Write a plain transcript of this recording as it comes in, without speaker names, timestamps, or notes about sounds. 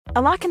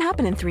A lot can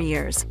happen in 3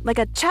 years, like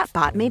a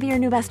chatbot may be your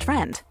new best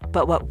friend.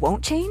 But what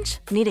won't change?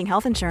 Needing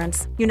health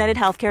insurance. United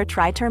Healthcare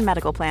Tri-Term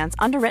Medical Plans,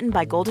 underwritten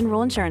by Golden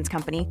Rule Insurance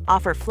Company,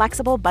 offer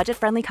flexible,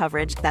 budget-friendly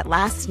coverage that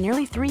lasts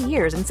nearly 3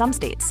 years in some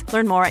states.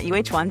 Learn more at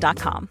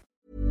uh1.com.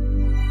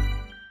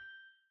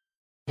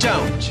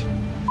 Don't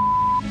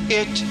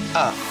it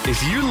up.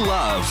 If you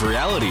love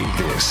reality,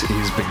 This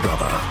is Big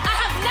Brother. I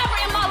have never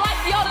in my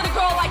life yelled at a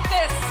girl like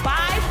this.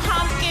 Bye,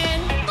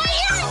 pumpkin. My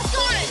earring's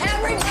gone.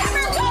 Every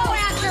go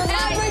after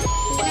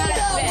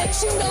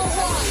what you know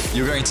wrong.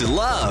 you're going to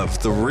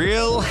love the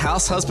Real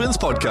House Husbands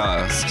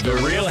podcast. The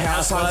Real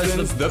House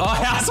Husbands.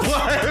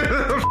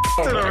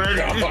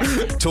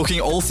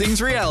 Talking all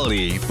things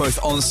reality,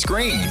 both on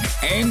screen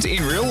and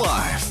in real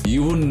life.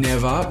 You will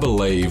never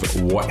believe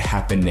what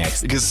happened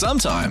next. Because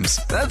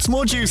sometimes that's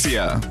more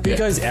juicier. Who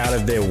goes out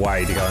of their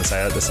way to go and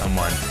say that to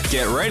someone?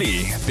 Get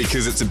ready,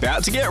 because it's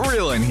about to get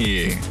real in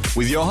here.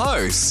 With your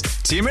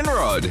hosts, Tim and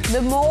Rod.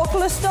 The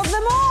mortalist of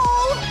them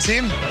all.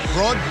 Tim,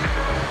 Rod,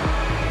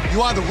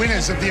 you are the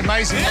winners of the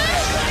amazing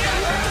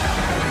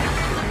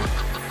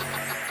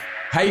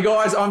Hey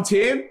guys, I'm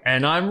Tim.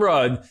 And I'm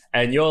Rod,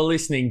 and you're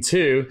listening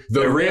to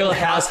The Real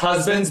House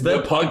Husbands,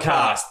 the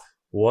podcast.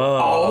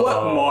 Whoa.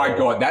 Oh my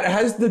God, that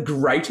has the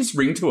greatest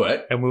ring to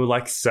it. And we were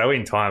like so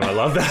in time. I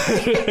love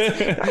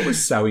that. That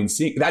was so in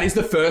sync. That is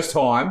the first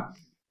time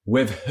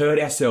we've heard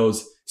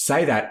ourselves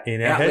say that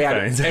In our out loud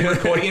headphones. and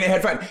recording in our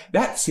headphones.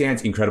 That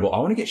sounds incredible. I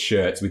want to get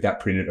shirts with that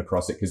printed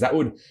across it because that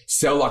would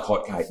sell like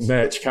hotcakes.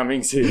 Merch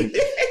coming soon.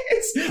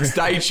 Yes.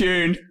 Stay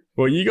tuned.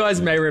 Well, you guys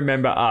may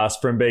remember us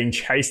from being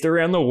chased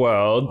around the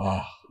world,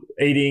 Oh.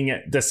 eating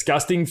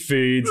disgusting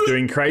foods,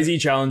 doing crazy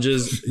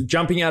challenges,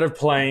 jumping out of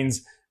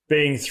planes,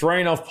 being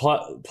thrown off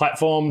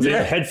platforms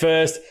head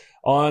first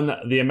on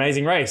The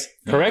Amazing Race.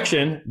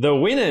 Correction, the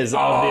winners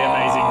of The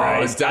Amazing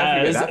Race don't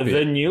forget as that bit.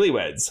 the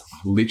newlyweds.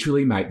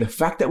 Literally, mate, the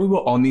fact that we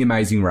were on The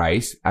Amazing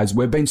Race, as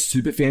we've been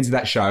super fans of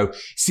that show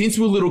since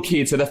we were little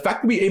kids, so the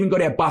fact that we even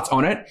got our butts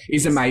on it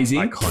is amazing.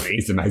 Iconic.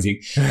 It's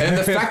amazing. And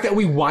the fact that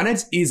we won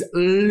it is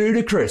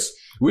ludicrous.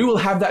 We will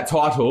have that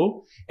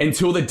title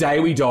until the day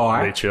we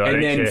die, Literally, I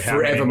and don't then care how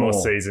many forevermore.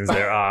 more seasons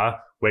there are.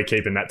 We're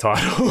keeping that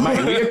title.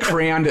 Mate, we are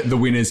crowned the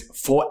winners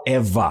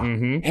forever.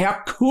 Mm-hmm.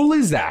 How cool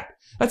is that?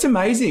 That's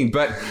amazing.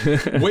 But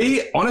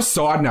on a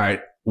side note,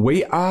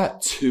 we are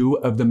two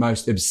of the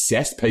most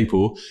obsessed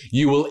people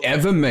you will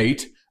ever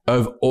meet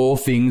of all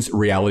things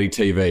reality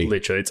TV.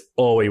 Literally, it's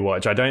all we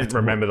watch. I don't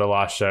remember the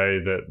last show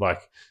that,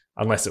 like,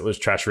 unless it was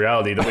trash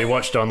reality that we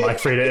watched on like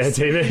free-to-air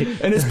TV.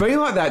 And it's been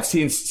like that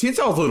since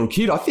I was a little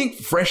kid. I think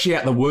fresh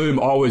out the womb,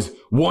 I was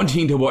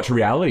wanting to watch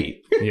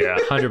reality. Yeah,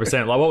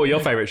 100%. Like, what were your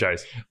favourite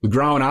shows?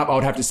 Growing up, I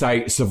would have to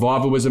say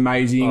Survivor was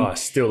amazing. Oh, I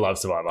still love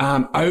Survivor.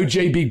 OG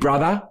Big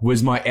Brother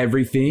was my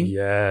everything.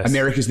 Yes.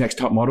 America's Next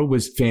Top Model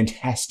was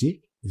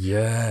fantastic.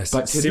 Yes.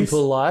 But to Simple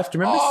this- Life. Do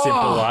you remember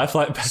Simple Life?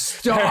 Like,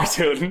 Paris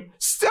Hilton.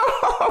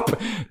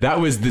 Stop! That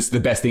was the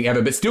best thing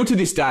ever. But still to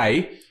this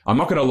day, I'm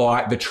not going to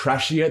lie, the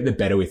trashier, the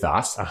better with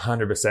us.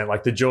 100%.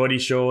 Like the Geordie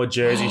Shore,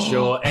 Jersey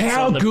Shore, X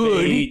How on the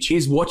good beach.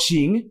 is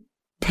watching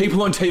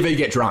people on TV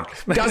get drunk?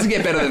 Doesn't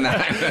get better than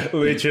that.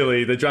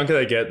 Literally, the drunker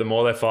they get, the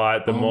more they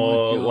fight, the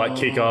more God. like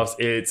kickoffs.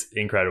 It's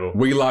incredible.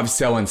 We love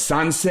Selling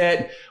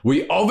Sunset.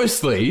 We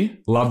obviously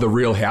love the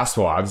Real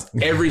Housewives.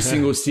 Every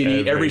single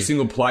city, every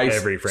single place.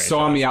 every franchise.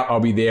 Sign me up. I'll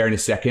be there in a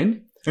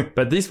second.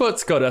 But this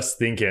what's got us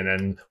thinking,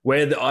 and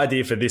where the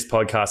idea for this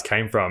podcast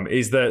came from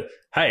is that,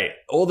 hey,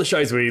 all the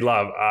shows we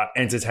love are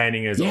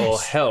entertaining as all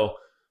hell,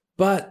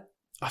 but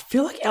I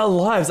feel like our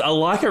lives are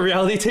like a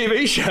reality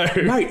TV show.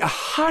 Mate,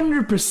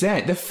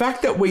 100%. The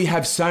fact that we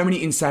have so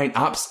many insane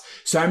ups,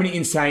 so many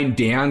insane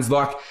downs,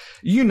 like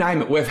you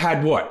name it. We've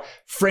had what?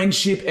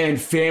 Friendship and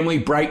family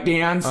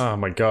breakdowns. Oh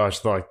my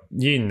gosh, like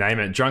you name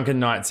it. Drunken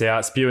nights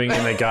out, spewing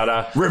in the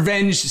gutter.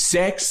 Revenge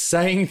sex.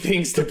 Saying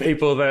things to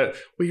people that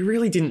we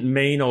really didn't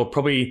mean or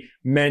probably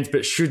meant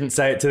but shouldn't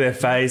say it to their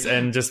face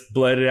and just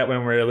blurt it out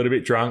when we're a little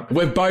bit drunk.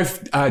 We've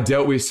both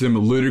dealt with some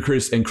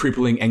ludicrous and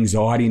crippling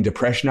anxiety and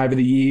depression over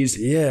the years.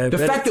 Yeah. The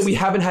fact that we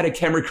haven't had a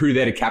camera crew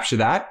there to capture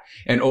that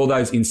and all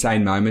those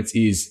insane moments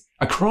is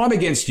a crime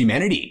against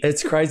humanity.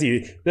 It's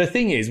crazy. The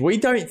thing is, we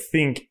don't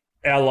think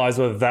our lives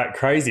were that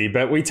crazy,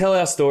 but we tell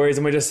our stories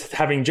and we're just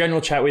having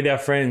general chat with our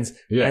friends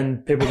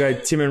and people go,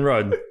 Tim and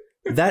Rod,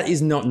 that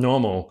is not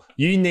normal.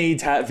 You need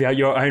to have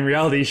your own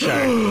reality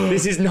show.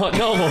 This is not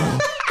normal.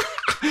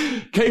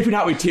 Keeping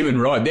Up with Tim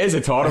and Rod. There's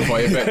a title for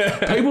you.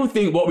 But people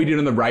think what we did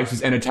on the race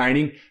was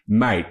entertaining.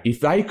 Mate, if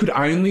they could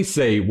only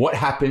see what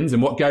happens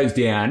and what goes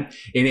down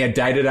in our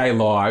day-to-day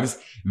lives,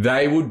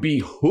 they would be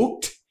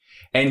hooked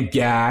and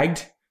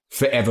gagged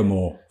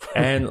forevermore.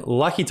 And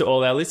lucky to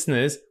all our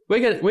listeners, we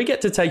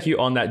get to take you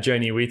on that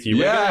journey with you.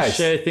 We're going to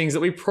share things that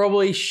we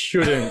probably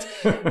shouldn't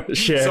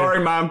share.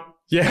 Sorry, Mum.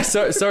 Yeah,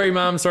 sorry,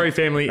 Mum. Sorry,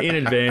 family, in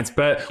advance.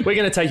 But we're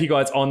going to take you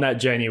guys on that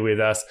journey with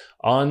us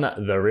on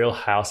The Real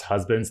House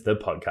Husbands, the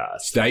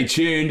podcast. Stay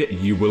tuned.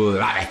 You will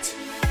love it.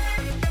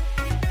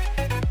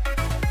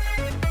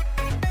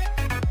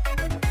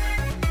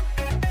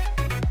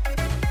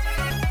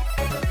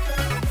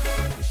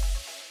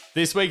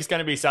 This week's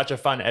going to be such a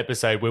fun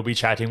episode. We'll be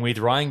chatting with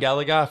Ryan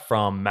Gallagher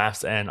from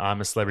Maths and I'm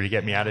a Celebrity,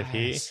 Get Me Out of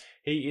Here.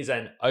 He is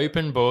an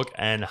open book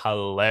and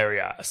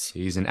hilarious.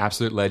 He's an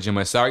absolute legend.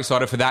 We're so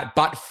excited for that.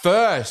 But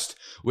first,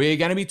 we're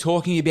going to be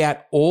talking about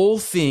all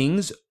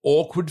things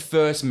awkward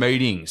first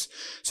meetings.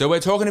 So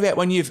we're talking about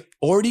when you've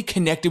already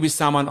connected with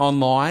someone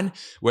online,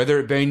 whether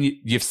it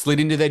be you've slid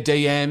into their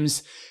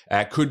DMs,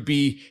 could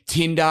be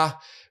Tinder,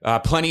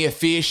 Plenty of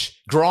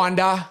Fish,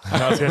 Grindr.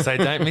 I was going to say,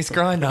 don't miss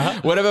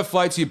Grindr. Whatever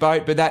floats your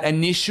boat. But that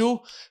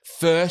initial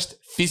first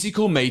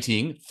physical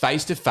meeting,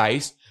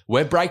 face-to-face,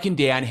 we're breaking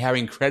down how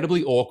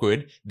incredibly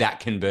awkward that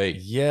can be.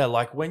 Yeah,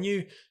 like when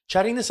you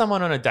chatting to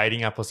someone on a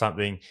dating app or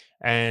something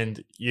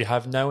and you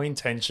have no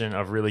intention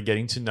of really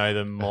getting to know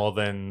them more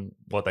than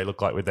what they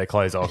look like with their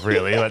clothes off,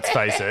 really. Let's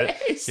face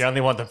it. You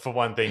only want them for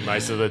one thing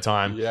most of the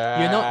time. Yes.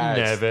 You're not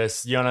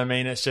nervous. You know what I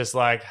mean? It's just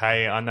like,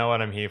 hey, I know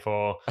what I'm here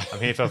for. I'm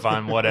here for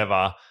fun,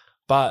 whatever.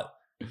 But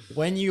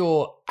when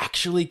you're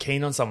actually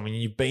keen on someone,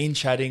 you've been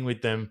chatting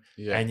with them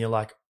and you're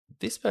like,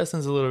 this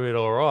person's a little bit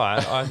all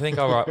right. I think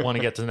I want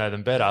to get to know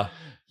them better.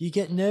 You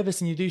get nervous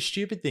and you do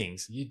stupid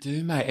things. You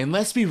do, mate. And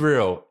let's be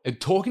real.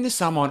 Talking to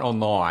someone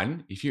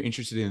online, if you're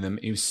interested in them,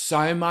 is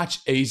so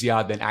much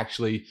easier than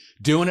actually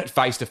doing it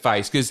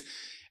face-to-face. Because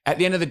at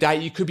the end of the day,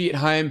 you could be at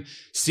home,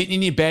 sitting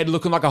in your bed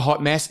looking like a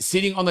hot mess,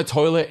 sitting on the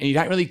toilet, and you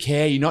don't really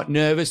care. You're not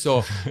nervous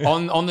or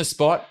on the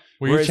spot.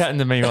 Were you chatting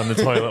to me on the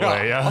toilet,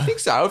 were you? I think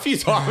so, a few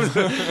times.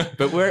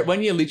 But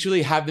when you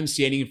literally have them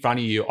standing in front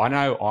of you, I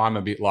know I'm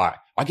a bit like,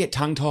 I get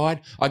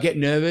tongue-tied, I get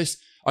nervous,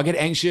 I get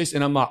anxious,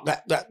 and I'm like,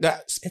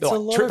 it's a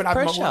lot of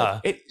pressure.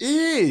 It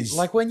is.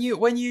 Like when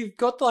you've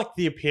got like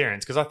the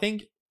appearance, because I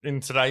think in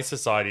today's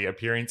society,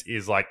 appearance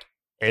is like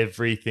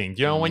everything.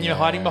 You know, when you're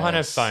hiding behind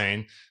a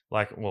phone,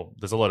 like, well,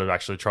 there's a lot of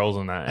actually trolls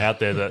on that out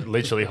there that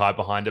literally hide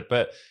behind it,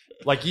 but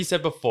like you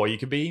said before, you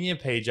could be in your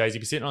PJs, you could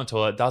be sitting on a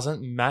toilet, it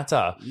doesn't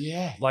matter.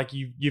 Yeah. Like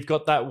you've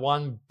got that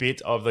one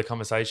bit of the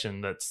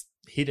conversation that's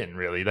hidden,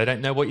 really. They don't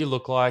know what you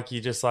look like.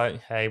 You're just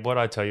like, hey, what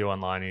I tell you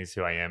online is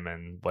who I am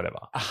and whatever.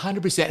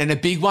 100%. And a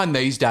big one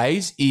these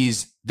days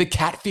is the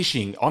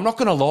catfishing. I'm not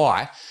going to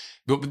lie,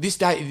 but this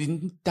day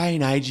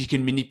and age, you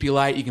can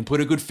manipulate, you can put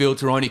a good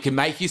filter on, you can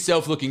make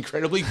yourself look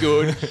incredibly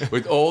good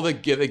with all the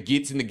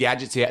gits and the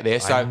gadgets out there.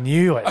 So I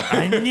knew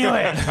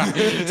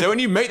it. So when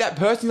you meet that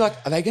person, you're like,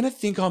 are they going to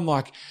think I'm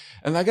like,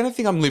 and they're going to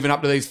think I'm living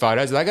up to these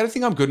photos? Are they going to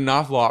think I'm good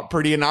enough, like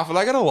pretty enough? Are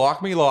they going to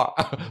like me? Like,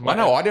 I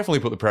know I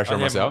definitely put the pressure on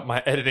myself.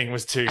 My editing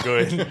was too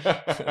good.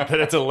 But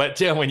it's a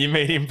letdown when you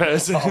meet in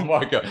person. Oh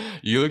my God.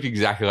 You look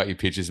exactly like your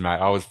pictures, mate.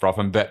 I was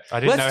frothing, but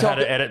I didn't know how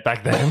to edit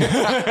back then.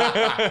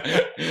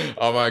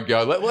 Oh my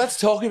God. Let's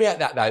talk about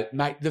that though,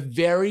 mate. The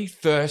very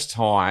first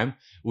time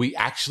we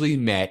actually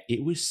met,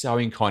 it was so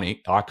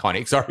iconic.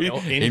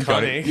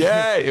 Iconic.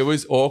 Yeah, it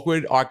was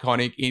awkward,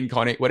 iconic,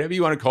 inconic, whatever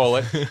you want to call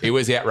it. It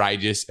was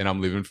outrageous and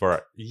I'm living for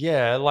it.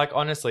 Yeah, like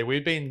honestly,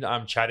 we've been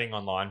chatting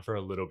online for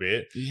a little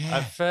bit. Yeah.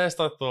 At first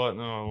I thought,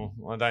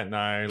 I don't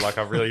know. Like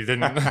I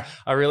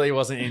really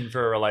wasn't in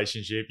for a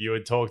relationship. You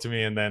would talk to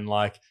me and then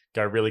like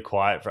go really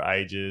quiet for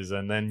ages.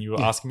 And then you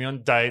were asking me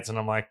on dates and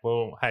I'm like,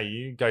 well, hey,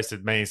 you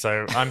ghosted me.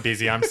 So I'm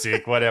busy, I'm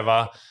sick,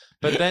 whatever.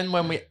 But then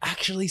when we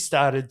actually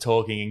started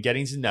talking and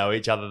getting to know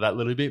each other that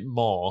little bit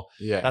more,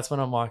 that's when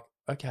I'm like,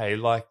 okay,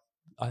 like,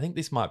 I think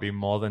this might be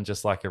more than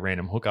just like a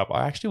random hookup.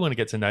 I actually want to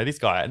get to know this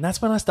guy. And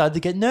that's when I started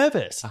to get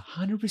nervous.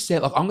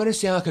 100%. Like, I'm going to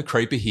sound like a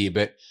creeper here,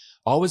 but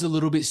I was a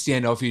little bit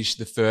standoffish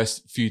the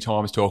first few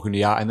times talking to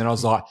you. And then I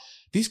was like,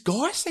 this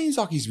guy seems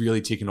like he's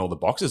really ticking all the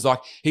boxes.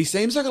 Like, he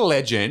seems like a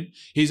legend.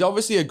 He's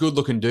obviously a good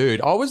looking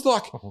dude. I was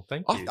like,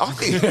 thank you. I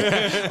think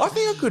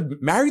I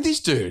could marry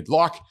this dude.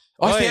 Like,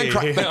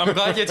 I'm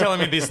glad you're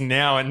telling me this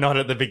now and not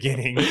at the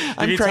beginning.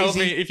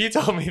 If you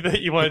told me that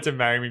you wanted to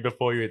marry me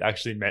before you had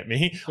actually met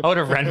me, I would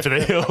have ran for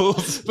the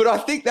hills. But I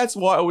think that's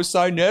why I was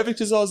so nervous,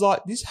 because I was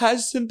like, this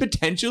has some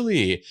potential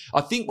here.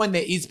 I think when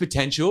there is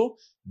potential,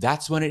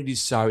 that's when it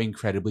is so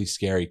incredibly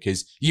scary,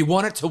 because you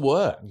want it to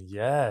work.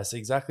 Yes,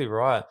 exactly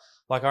right.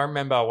 Like, I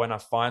remember when I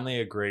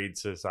finally agreed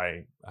to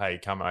say, hey,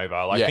 come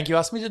over. Like, I think you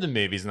asked me to the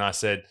movies and I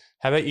said,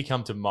 how about you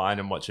come to mine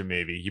and watch a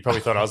movie? You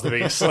probably thought I was the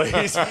biggest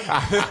sleaze.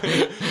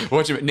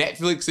 Watch it,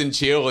 Netflix and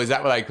chill. Is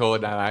that what they call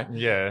it now, mate?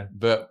 Yeah.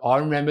 But I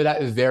remember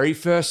that the very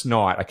first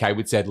night, okay,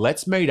 we'd said,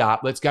 let's meet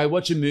up. Let's go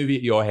watch a movie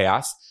at your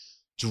house.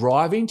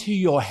 Driving to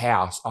your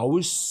house, I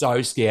was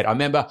so scared. I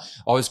remember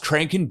I was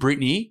cranking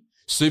Britney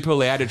super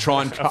loud to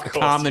try and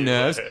calm the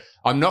nerves.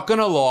 I'm not going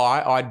to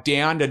lie. I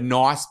downed a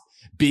nice,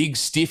 big,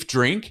 stiff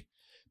drink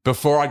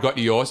before I got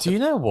to yours. Do you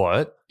know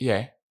what?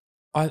 Yeah.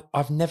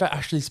 I've never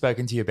actually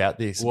spoken to you about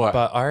this. What?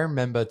 But I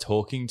remember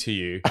talking to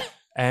you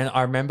and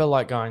I remember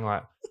like going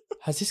like,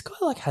 has this guy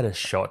like had a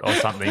shot or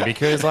something?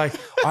 Because like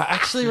I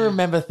actually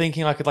remember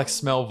thinking I could like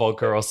smell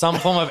vodka or some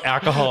form of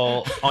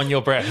alcohol on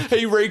your breath.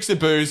 He reeks of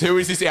booze. Who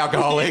is this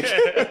alcoholic?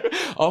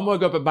 Oh my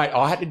God. But mate,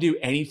 I had to do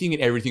anything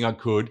and everything I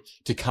could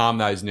to calm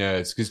those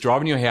nerves, because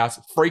driving to your house,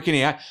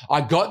 freaking out.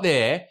 I got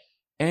there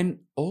and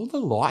all the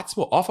lights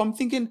were off. I'm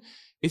thinking,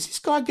 is this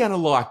guy going to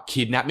like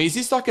kidnap me? Is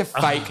this like a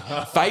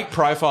fake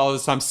profile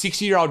of some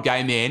 60-year-old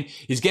gay man?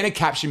 He's going to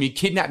capture me,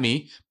 kidnap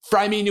me,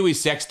 throw me into his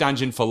sex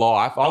dungeon for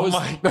life.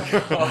 My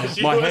gosh,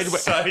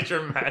 so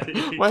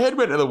dramatic. My head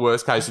went to the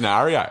worst case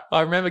scenario.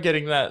 I remember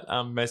getting that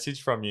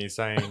message from you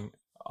saying,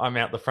 I'm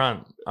out the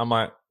front. I'm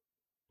like,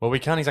 well, we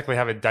can't exactly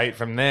have a date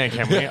from there,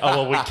 can we?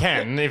 Oh, well, we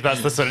can if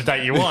that's the sort of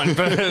date you want,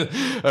 but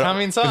come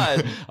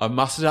inside. I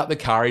mustered up the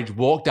courage,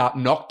 walked up,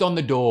 knocked on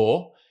the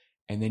door,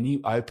 and then you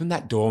opened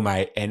that door,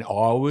 mate, and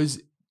I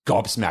was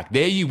gobsmacked.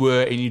 There you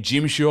were in your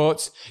gym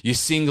shorts, your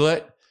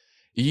singlet.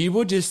 You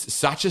were just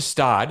such a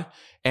stud,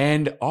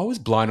 and I was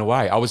blown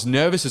away. I was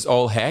nervous as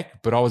all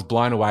heck, but I was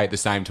blown away at the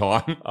same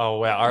time. Oh,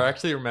 wow. I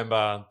actually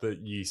remember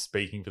you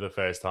speaking for the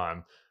first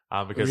time.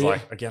 Because really?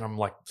 like, again, I'm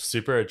like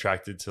super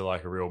attracted to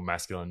like a real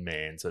masculine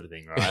man sort of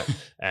thing, right?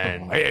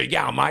 And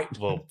yeah, mate.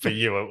 Well, for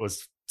you, it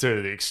was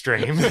to the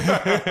extreme.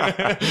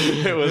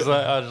 It was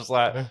like, I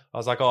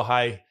was like, oh,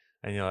 hey.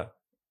 And you're like,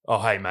 oh,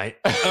 hey, mate.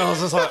 And I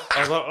was like,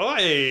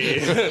 hey.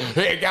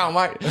 Here you go,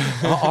 mate.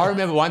 I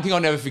remember one thing I'll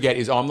never forget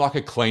is I'm like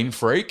a clean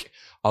freak.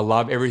 I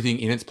love everything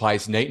in its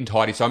place, neat and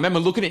tidy. So I remember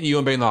looking at you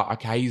and being like,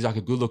 okay, he's like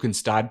a good looking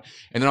stud.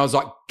 And then I was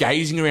like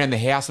gazing around the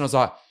house and I was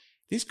like,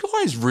 this guy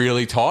is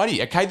really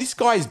tidy. Okay, this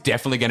guy is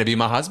definitely going to be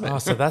my husband. Oh,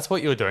 so that's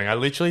what you were doing. I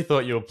literally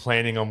thought you were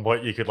planning on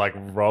what you could like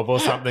rob or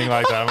something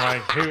like that.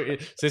 I'm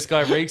like, so this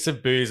guy reeks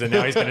of booze and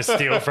now he's going to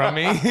steal from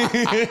me.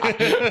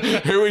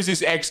 Who is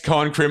this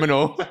ex-con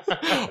criminal?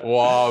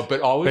 Wow,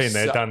 but I was been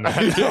there, done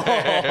that.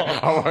 Yeah.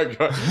 Oh my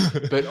God.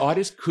 But I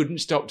just couldn't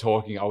stop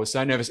talking. I was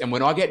so nervous. And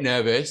when I get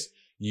nervous,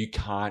 you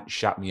can't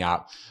shut me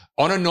up.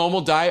 On a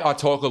normal day, I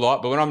talk a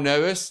lot, but when I'm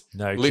nervous,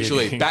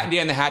 literally batten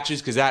down the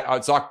hatches because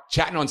it's like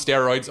chatting on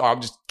steroids. I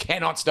just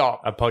cannot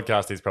stop. A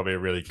podcast is probably a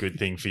really good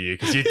thing for you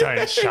because you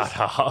don't shut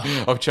up.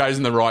 I've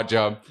chosen the right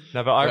job.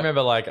 No, but I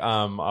remember like,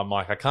 I'm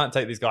like, I can't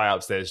take this guy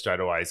upstairs straight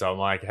away. So I'm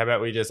like, how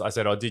about I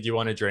said, oh, did you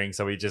want a drink?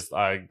 So we just,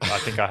 I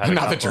think I had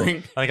another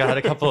drink. I think I had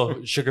a couple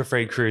of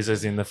sugar-free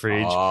cruisers in the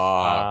fridge.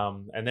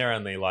 Oh. And they're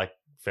only like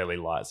fairly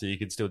light, so you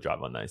could still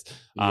drive on those.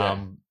 Yeah.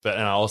 But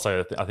I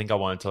also I think I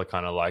wanted to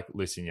kind of like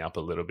loosen you up a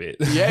little bit.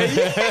 Yeah,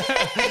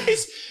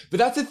 yes. But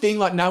that's the thing,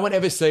 like no one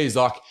ever sees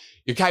like,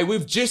 okay,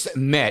 we've just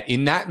met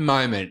in that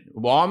moment.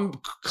 Well, I'm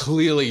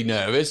clearly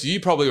nervous.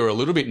 You probably were a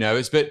little bit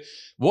nervous, but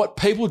what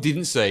people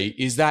didn't see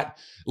is that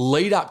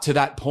lead up to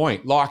that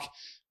point. Like,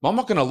 I'm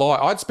not going to lie.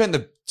 I'd spent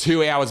the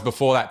 2 hours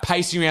before that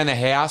pacing around the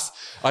house.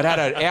 I'd had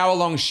an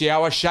hour-long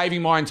shower,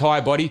 shaving my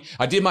entire body.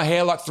 I did my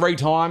hair like 3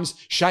 times,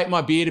 shaped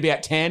my beard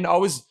about 10. I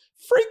was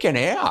freaking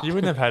out. You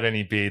wouldn't have had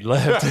any beard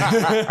left.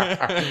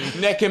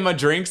 Necking my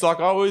drinks. Like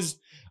I was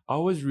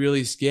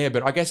really scared.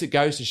 But I guess it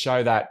goes to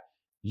show that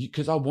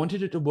because I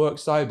wanted it to work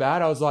so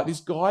bad. I was like, this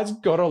guy's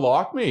got to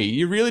like me.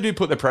 You really do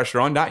put the pressure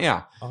on, don't you?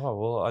 Oh,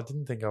 well, I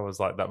didn't think I was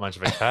like that much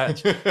of a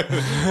catch.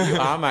 You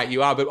are, mate.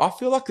 You are. But I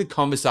feel like the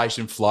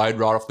conversation flowed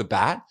right off the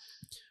bat.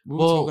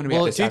 Well,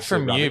 it did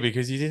from you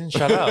because you didn't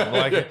shut up.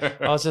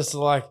 Like I was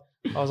like,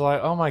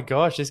 oh my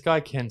gosh, this guy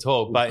can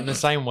talk. But in the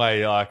same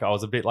way, like I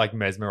was a bit like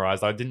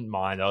mesmerized. I didn't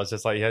mind. I was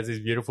just like, he has these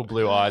beautiful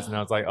blue eyes, and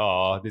I was like,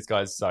 oh, this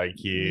guy's so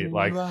cute.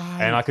 Like,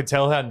 and I could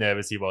tell how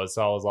nervous he was.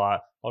 So I was like,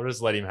 I'll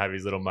just let him have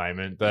his little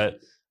moment. But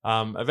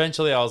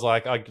eventually, I was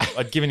like,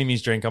 I'd given him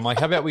his drink. I'm like,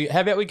 how about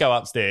we go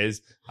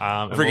upstairs?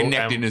 Freaking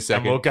necked in a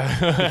second.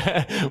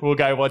 And we'll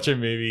go watch a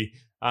movie.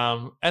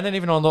 And then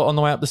even on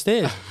the way up the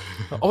stairs,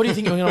 oh, what do you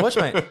think you're going to watch,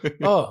 mate?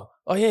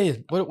 Oh yeah.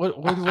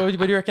 What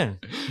do you reckon?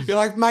 You're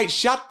like, mate,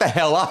 shut the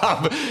hell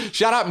up.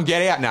 Shut up and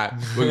get out. No,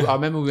 I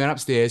remember we went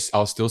upstairs. I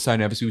was still so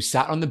nervous. We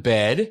sat on the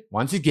bed.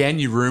 Once again,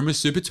 your room was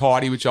super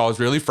tidy, which I was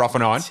really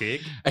frothing on.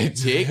 Tick.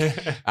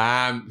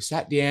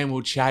 Sat down, we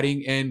were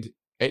chatting, and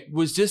it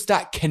was just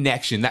that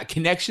connection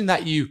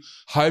that you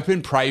hope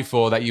and pray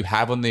for that you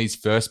have on these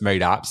first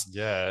meetups.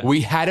 Yeah.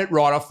 We had it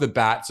right off the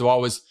bat. So I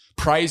was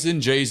praising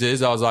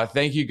Jesus. I was like,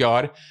 thank you,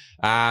 God.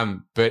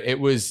 But it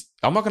was,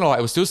 I'm not going to lie,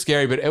 it was still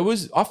scary, but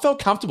I felt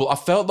comfortable. I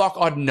felt like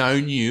I'd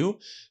known you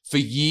for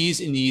years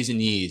and years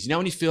and years. You know,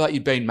 when you feel like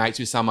you've been mates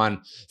with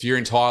someone for your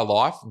entire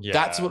life,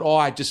 that's what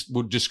I just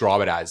would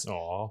describe it as.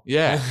 Aww.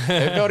 Yeah.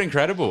 It felt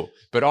incredible,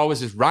 but I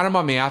was just running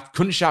my mouth,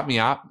 couldn't shut me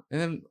up.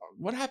 And then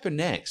what happened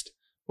next?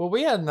 Well,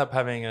 we ended up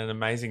having an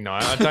amazing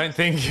night. I don't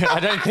think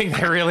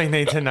they really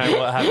need to know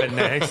what happened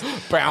next.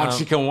 Brown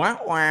chicken,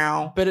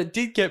 wow. But it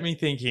did get me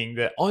thinking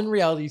that on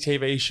reality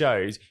TV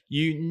shows,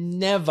 you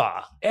never,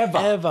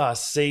 ever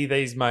see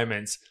these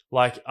moments.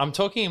 Like, I'm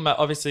talking about,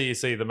 obviously you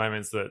see the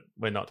moments that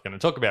we're not going to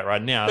talk about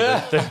right now,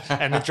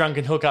 and the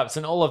drunken hookups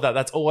and all of that.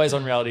 That's always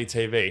on reality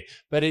TV.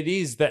 But it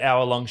is the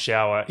hour-long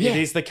shower. Yeah. It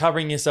is the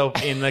covering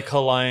yourself in the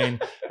cologne.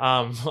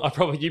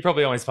 You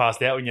probably almost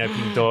passed out when you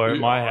opened the door at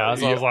my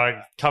house. I was like,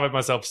 covered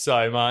myself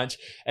so much.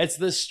 It's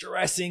the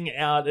stressing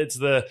out. It's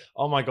the,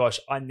 oh my gosh,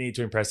 I need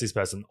to impress this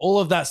person. All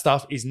of that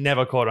stuff is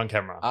never caught on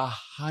camera.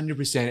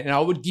 100%. And I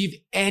would give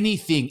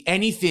anything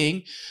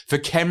for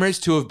cameras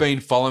to have been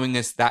following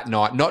us that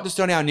night, not just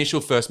on our initial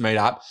first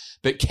meetup,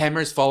 but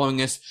cameras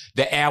following us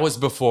the hours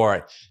before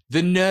it.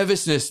 The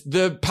nervousness,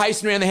 the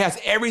pacing around the house,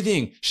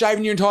 everything,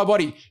 shaving your entire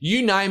body,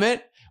 you name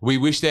it. We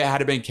wish there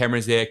had been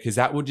cameras there because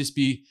that would just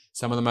be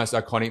some of the most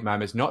iconic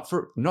moments, not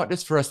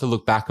just for us to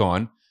look back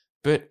on,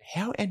 but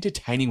how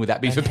entertaining would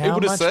that be for people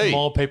to see? How much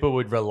more people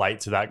would relate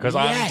to that? Because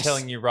I'm Yes.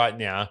 telling you right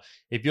now,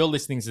 if you're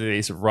listening to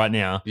this right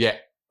now, Yeah.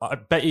 I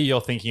bet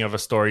you're thinking of a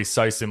story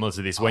so similar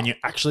to this when you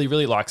actually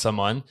really like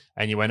someone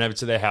and you went over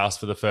to their house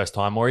for the first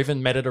time or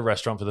even met at a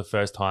restaurant for the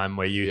first time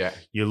where you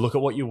look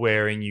at what you're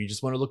wearing, you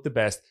just want to look the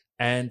best,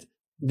 and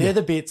they're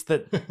the bits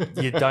that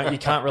you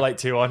can't relate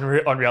to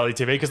on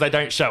reality TV because they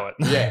don't show it.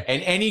 Yeah,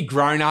 and any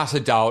grown-ass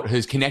adult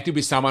who's connected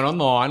with someone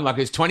online, like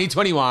it's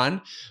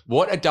 2021,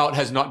 what adult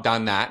has not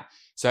done that?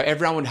 So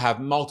everyone would have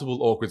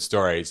multiple awkward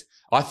stories.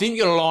 I think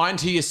you're lying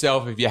to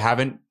yourself if you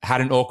haven't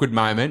had an awkward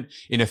moment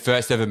in a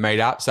first ever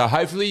meetup. So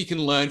hopefully you can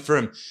learn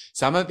from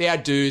some of our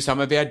do's, some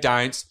of our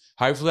don'ts.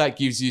 Hopefully that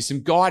gives you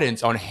some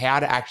guidance on how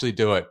to actually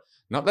do it.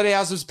 Not that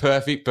ours was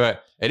perfect,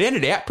 but it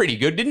ended out pretty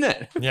good, didn't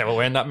it? Yeah, well,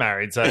 we end up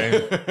married, so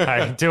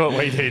hey, do what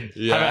we did.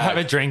 Yeah. Have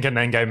a drink and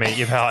then go meet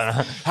your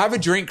partner. Have a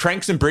drink,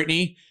 crank some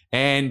Britney,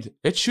 and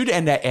it should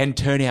end and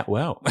turn out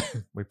well.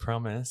 We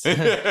promise.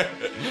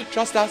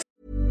 Trust us.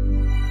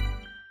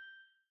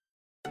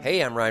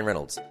 Hey, I'm Ryan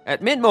Reynolds.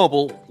 At Mint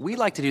Mobile, we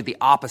like to do the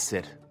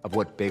opposite of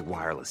what Big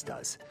Wireless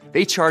does.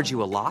 They charge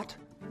you a lot,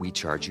 we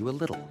charge you a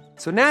little.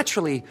 So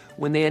naturally,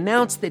 when they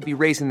announced they'd be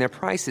raising their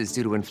prices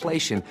due to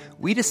inflation,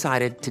 we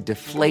decided to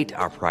deflate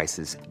our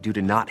prices due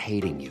to not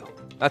hating you.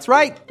 That's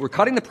right. We're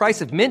cutting the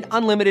price of Mint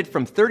Unlimited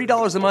from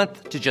 $30 a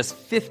month to just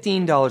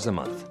 $15 a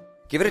month.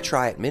 Give it a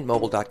try at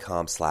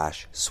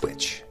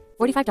mintmobile.com/switch.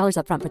 $45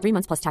 up front for 3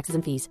 months plus taxes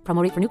and fees.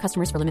 Promo rate for new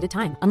customers for limited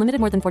time. Unlimited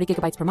more than 40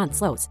 gigabytes per month.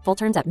 Slows full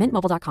terms at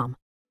mintmobile.com.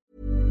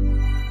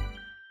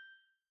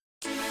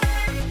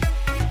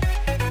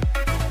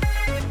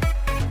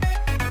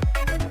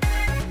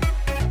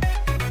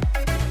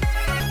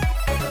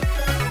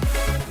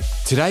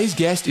 Today's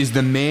guest is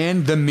the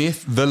man, the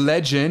myth, the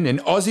legend, and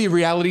Aussie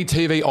reality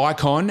TV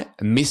icon,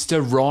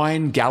 Mr.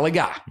 Ryan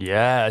Gallagher.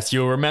 Yes,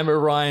 you'll remember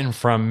Ryan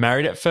from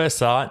Married at First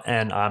Sight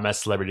and I'm a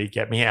Celebrity,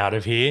 Get Me Out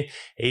of Here.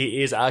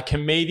 He is a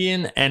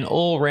comedian and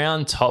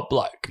all-round top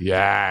bloke.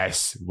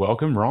 Yes.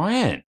 Welcome,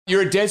 Ryan.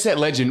 You're a dead set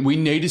legend. We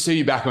need to see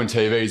you back on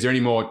TV. Is there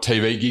any more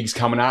TV gigs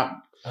coming up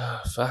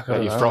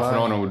that you're frothing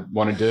on or would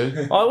want to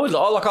do? I would.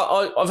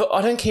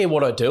 I don't care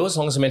what I do as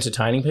long as I'm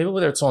entertaining people,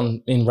 whether it's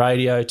in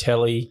radio,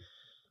 telly,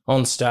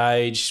 on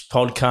stage,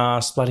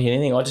 podcast, bloody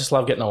anything. I just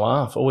love getting a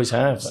laugh. Always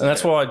have. And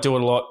that's why I do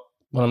it a lot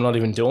when I'm not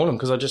even doing them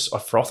because I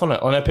froth on it.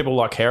 I know people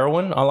like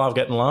heroin. I love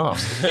getting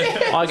laughs.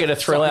 I get a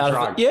thrill out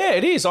of it. Yeah,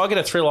 it is. I get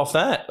a thrill off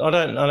that. I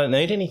don't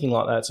need anything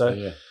like that.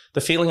 So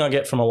the feeling I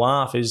get from a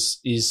laugh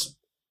is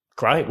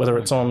great, whether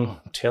it's on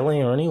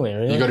telly or anywhere.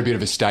 Really. You got a bit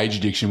of a stage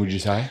addiction, would you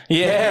say?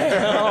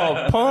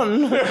 Yeah.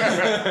 Pun.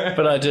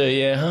 But I do,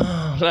 yeah.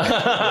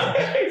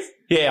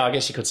 Yeah, I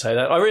guess you could say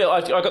that.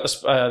 I got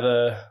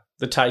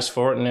the taste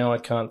for it, and now I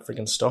can't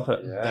freaking stop it.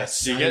 Yeah.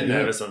 Do you get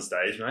nervous on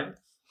stage, mate?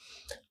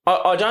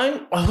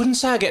 I wouldn't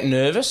say I get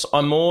nervous.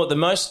 The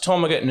most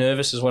time I get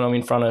nervous is when I'm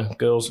in front of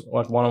girls,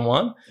 like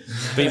one-on-one.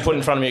 But you put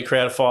in front of me a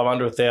crowd of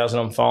 500, 1,000,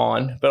 I'm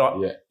fine. But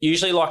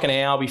usually like an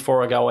hour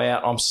before I go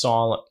out, I'm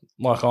silent.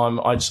 Like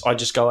I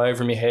just go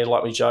over in my head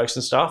like with jokes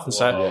and stuff. And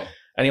so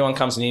anyone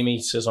comes near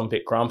me says I'm a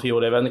bit grumpy or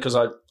whatever, and because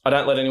I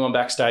don't let anyone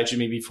backstage with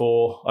me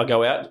before I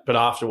go out, but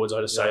afterwards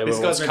I just say, this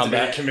guy's meant to be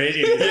a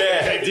comedian.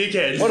 Yeah,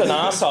 dickhead. What an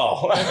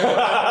arsehole.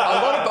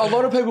 A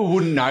lot of people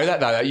wouldn't know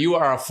that, though, that you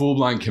are a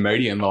full-blown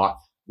comedian. Like,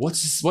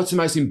 what's the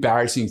most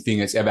embarrassing thing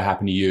that's ever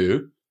happened to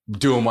you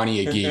doing one of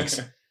your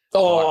gigs?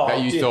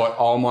 That you thought,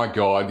 oh my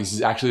God, this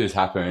has actually just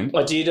happened.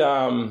 I did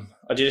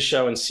a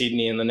show in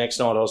Sydney, and the next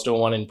night I was doing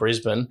one in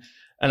Brisbane.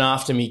 And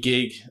after me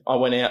gig, I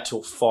went out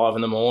till 5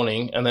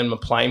 a.m, and then my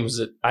plane was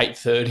at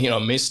 8:30 and I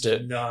missed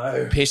it.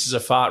 No. Pissed as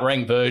a fart,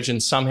 rang Virgin,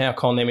 somehow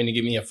conned them in to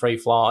give me a free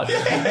flight.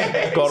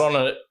 Got on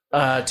it,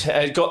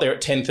 got there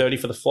at 10:30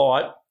 for the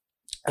flight.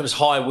 It was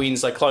high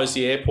winds. They closed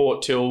the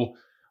airport till,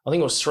 I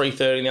think it was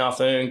 3:30 in the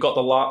afternoon. Got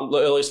the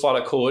earliest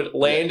flight I could.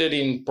 Landed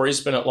in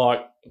Brisbane at like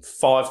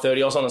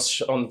 5:30. I was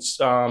on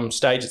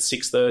stage at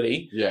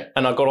 6:30. Yeah.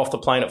 And I got off the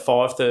plane at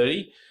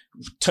 5:30.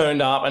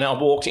 Turned up and I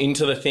walked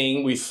into the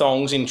thing with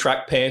thongs in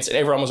track pants and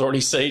everyone was already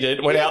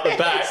seated, went out the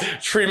back,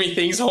 trimmy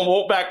things on,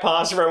 walked back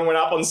past everyone, went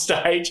up on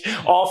stage,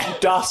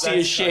 off dusty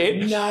as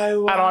shit.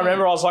 No way. And I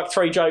remember I was like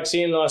 3 jokes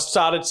in and I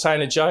started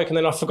saying a joke and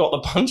then I forgot the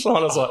punchline.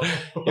 I was like,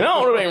 it would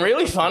have been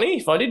really funny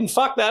if I didn't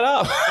fuck that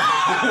up.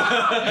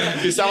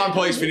 Did someone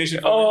please finish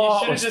it? You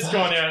should have just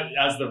gone out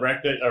as the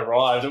wreck that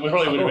arrived. It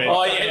probably would have been.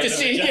 Oh,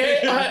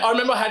 yeah. I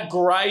remember I had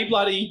grey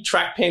bloody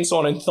track pants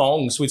on and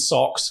thongs with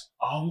socks.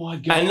 Oh my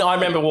God. And I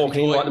remember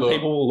walking in, like the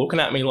people were looking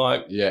at me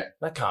like, yeah,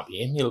 that can't be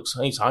him.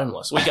 He's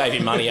homeless. We gave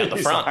him money out the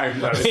front.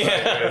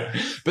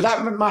 But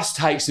that must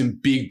take some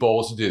big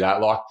balls to do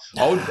that. Like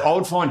I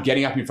would find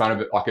getting up in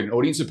front of like an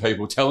audience of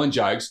people telling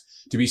jokes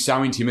to be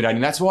so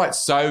intimidating. That's why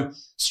it's so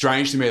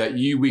strange to me that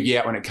you wig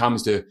out when it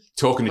comes to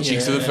talking to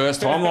chicks for the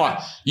first time. Like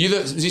you're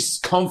this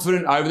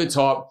confident, over the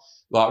top,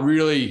 like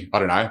really, I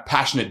don't know,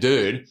 passionate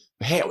dude.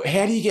 How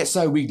do you get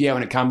so wigged out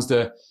when it comes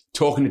to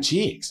talking to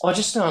chicks? I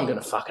just know I'm going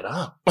to fuck it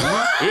up.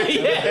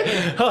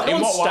 Yeah.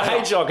 On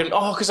stage,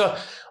 because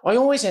I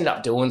always end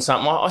up doing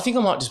something. I think I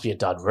might just be a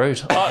dud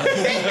root.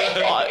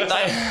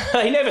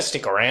 They never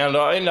stick around.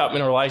 I end up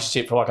in a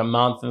relationship for like a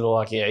month and they're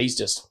like, yeah, he's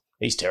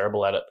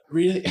terrible at it.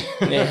 Really?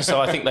 Yeah,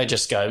 so I think they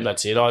just go,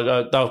 that's it.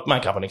 They'll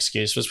make up an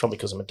excuse, but it's probably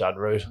because I'm a dud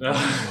root.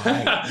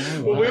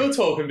 Well, we were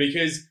talking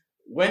because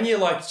when you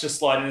like just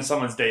slide into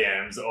someone's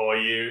DMs or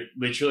you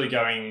literally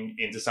going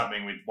into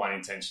something with one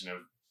intention of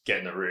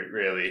getting the root,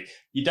 really,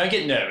 you don't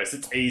get nervous.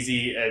 It's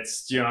easy.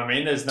 It's, do you know what I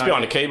mean? There's no... It's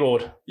behind a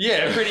keyboard.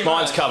 Yeah, pretty much.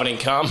 Mine's covered in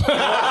cum.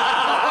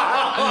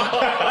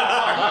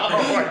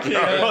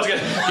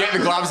 Get the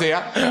gloves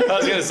here. I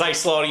was going to say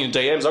sliding into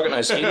DMs. I've got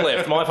no skin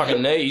left. My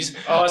fucking knees.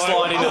 I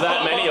slide into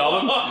that many of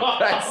them.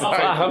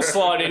 I'm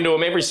sliding into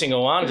them every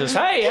single one. Just,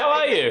 hey, how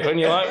are you? And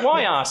you're like,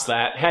 why ask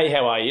that? Hey,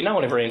 how are you? No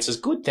one ever answers,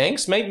 good,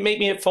 thanks. Meet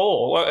me at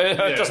 4.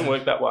 It doesn't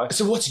work that way.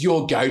 So what's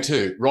your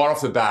go-to right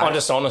off the bat? I'm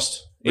just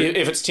honest.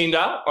 If it's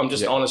Tinder, I'm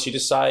just honest. You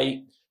just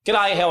say,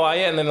 g'day, how are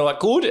you? And then they're like,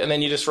 good. And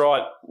then you just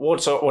write,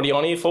 what are you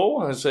on here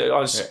for? And I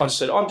just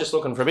said, I'm just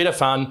looking for a bit of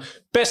fun.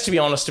 Best to be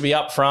honest, to be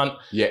upfront.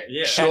 Yeah.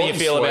 How do you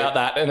feel about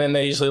that? And then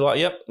they're usually like,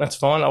 yep, that's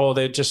fine. Or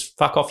they're just,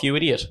 fuck off, you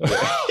idiot. So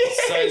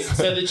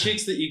the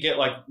chicks that you get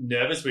like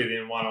nervous with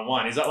in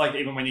one-on-one, is that like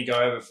even when you go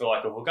over for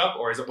like a hookup,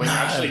 or is it when you're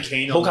actually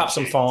keen on hookups?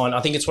 I'm fine.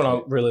 I think it's when I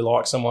really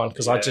like someone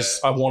because I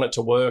want it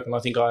to work and I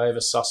think I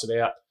over suss it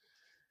out.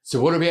 So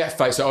what about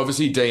face? So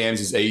obviously DMs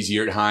is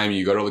easier at home.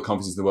 You've got all the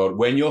confidence in the world.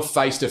 When you're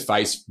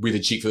face-to-face with a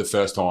chick for the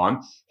first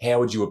time, how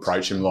would you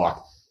approach them? Like,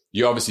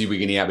 you're obviously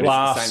wigging out, but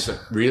Laughs. it's the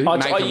same. Really?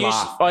 Make them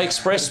laugh. I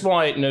express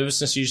my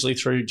nervousness usually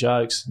through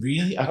jokes.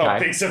 Really? Okay. Oh,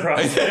 big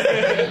surprise.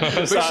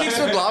 But chicks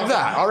would love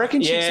that. I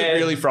reckon chicks would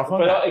really froth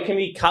on that. But it can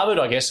be covered,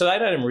 I guess, so they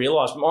don't even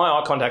realise. My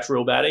eye contact's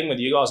real bad, even with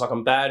you guys. Like,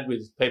 I'm bad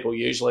with people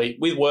usually.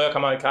 With work,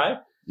 I'm okay.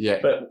 Yeah.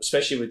 But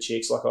especially with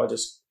chicks, like, I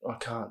just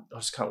can't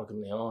look them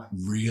in the eye.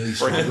 Really?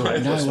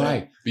 No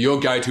way. But your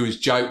go-to is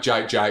joke,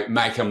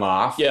 make them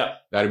laugh. Yeah.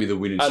 That'll be the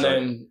winning and stroke.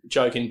 then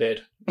joke in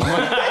bed.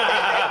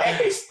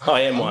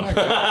 I am one.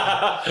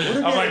 That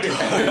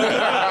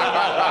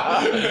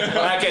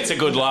gets a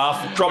good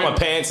laugh. Drop my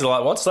pants and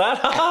like, what's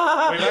that?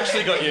 We've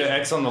actually got your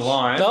ex on the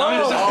line. No.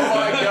 Oh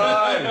my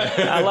God.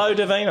 Hello,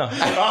 Davina.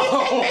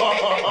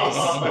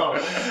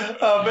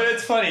 But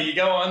it's funny. You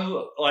go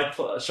on like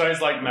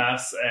shows like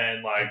Maths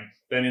and like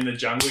then in the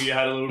jungle you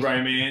had a little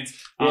romance.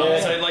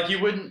 So like you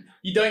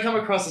don't come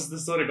across as the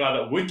sort of guy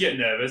that would get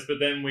nervous, but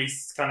then we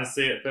kind of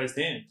see it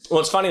firsthand.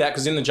 Well, it's funny that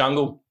because in the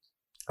jungle,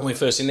 when we're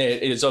first in there,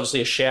 it's obviously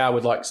a shower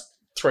with like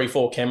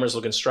 3-4 cameras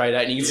looking straight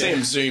at you. You can see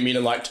them zoom in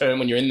and like turn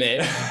when you're in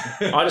there.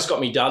 I just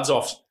got me duds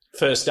off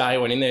first day. I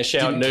went in there,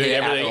 showered nude,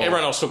 everything.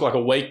 Everyone else took like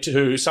a week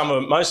to.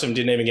 Most of them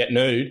didn't even get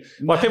nude.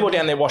 Like people were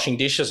down there washing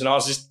dishes, and I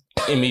was just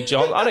in me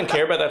job. I don't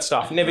care about that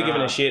stuff. Never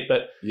given a shit.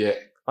 But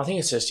I think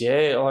it's just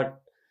like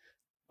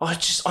I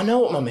know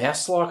what my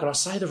mouth's like, and I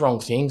say the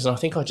wrong things, and I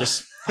think I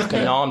just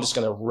fucking know I'm just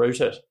going to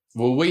root it.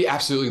 Well, we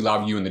absolutely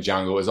love you in the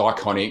jungle. It's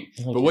iconic.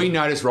 But we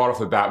noticed right off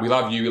the bat, we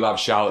love you, we love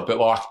Charlotte, but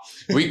like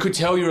we could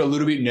tell you were a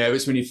little bit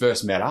nervous when you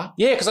first met her.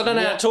 Yeah, because I don't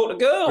know how to talk to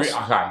girls.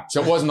 Okay.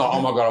 So it wasn't like, oh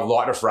my God, I've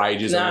liked her for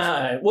ages.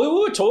 No. We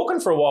were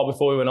talking for a while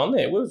before we went on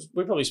there. We were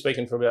probably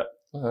speaking for about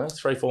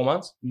 3-4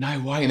 months. No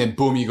way. And then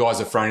boom, you guys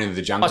are thrown into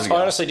the jungle I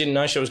together. honestly didn't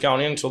know she was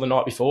going in until the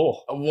night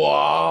before.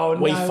 Whoa.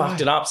 We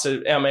fucked it up.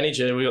 So our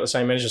manager, we got the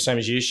same manager, same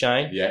as you,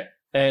 Shane. Yeah.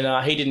 And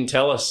he didn't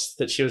tell us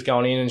that she was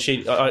going in, and he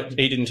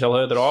didn't tell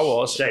her that I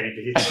was.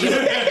 Shady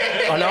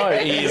bitch. I know,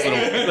 he is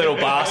a little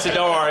bastard.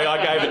 Don't worry,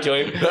 I gave it to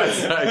him. That's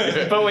so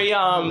good. But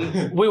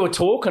we were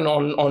talking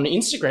on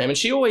Instagram, and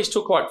she always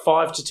took like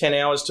 5 to 10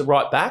 hours to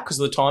write back because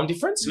of the time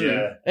difference.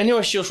 Yeah. And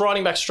anyway, she was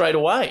writing back straight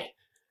away.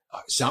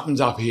 Something's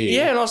up here.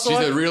 Yeah, and I was She's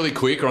like, really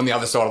quick or on the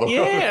other side of the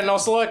world. Yeah, and I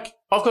was like,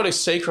 I've got a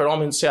secret.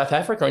 I'm in South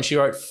Africa. And she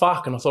wrote,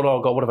 fuck. And I thought,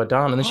 oh, God, what have I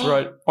done? And then she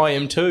wrote, I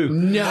am too.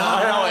 No. And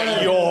I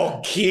went, you're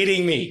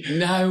kidding me.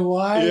 No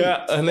way.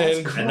 Yeah. And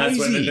then. And that's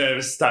when the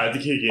nerves started to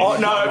kick in. Oh,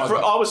 no.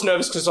 I was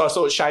nervous because I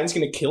thought Shane's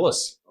going to kill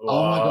us.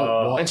 Oh, my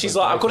God. What? And she's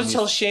like, I've got to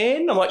tell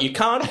Shane. I'm like, you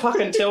can't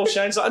fucking tell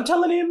Shane. She's like, I'm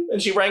telling him.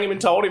 And she rang him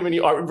and told him. And he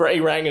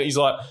rang and he's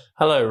like,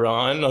 hello,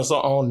 Ryan. And I was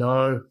like, oh,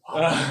 no.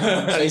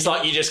 And he's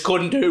like, you just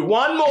couldn't do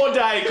one more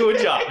day, could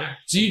you?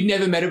 So you'd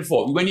never met her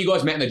before? When you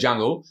guys met in the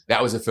jungle,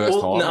 that was the first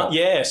time? No,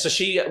 yeah. So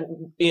she,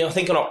 I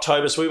think in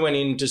October, so we went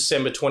in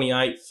December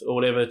 28th or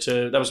whatever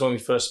that was when we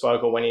first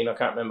spoke or went in, I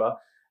can't remember.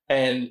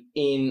 And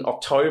in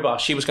October,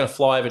 she was going to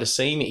fly over to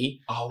see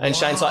me. Oh, and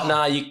Shane's like,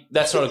 nah,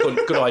 that's not a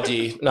good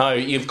idea. No,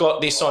 you've got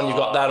this on, you've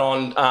got that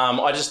on.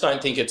 I just don't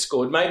think it's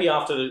good. Maybe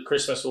after the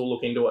Christmas, we'll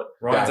look into it.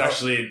 Ryan's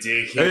actually a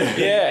dick.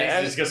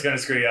 Yeah. He's just going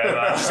to screw you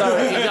over.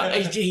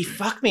 So he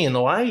fucked me in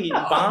the way,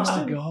 bastard.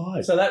 Oh, my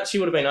God. So that she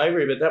would have been over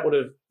here, but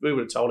we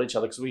would have told each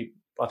other because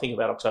I think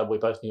about October, we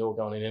both knew we were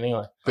going in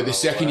anyway. But the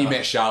second you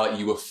met Charlotte,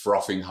 you were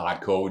frothing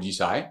hardcore, would you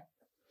say?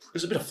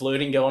 There's a bit of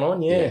flirting going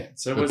on, yeah.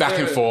 So was back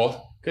and forth.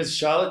 Because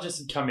Charlotte just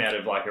had come out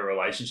of like a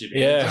relationship.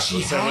 Yeah. So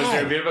was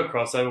there a bit of a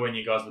crossover when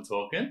you guys were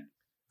talking?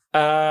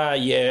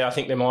 Yeah, I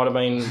think there might have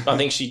been. I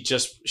think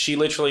she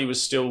literally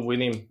was still with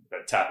him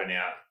tapping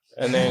out.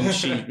 And then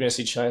she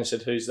messaged Shane and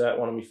said, "Who's that?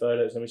 One of my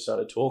photos." And we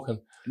started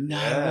talking. No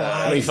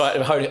way.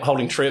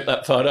 Holding Trip,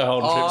 that photo,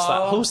 Trip's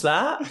like, "Who's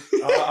that?"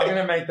 I'm going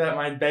to make that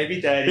my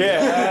baby daddy.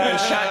 Yeah. And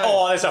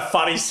Shane, there's a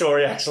funny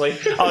story, actually.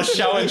 I was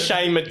showing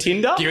Shane my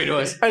Tinder. Give it to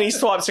us. And he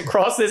swipes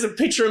across. There's a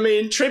picture of me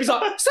and Trip. He's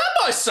like, "Is that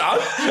my son?"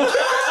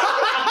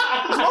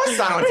 My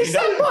son on Is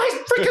that my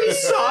freaking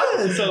son?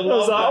 I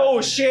was like,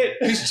 "Oh, shit."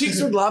 Because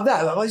chicks would love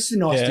that. Like, oh, this is a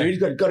nice dude. He's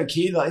got a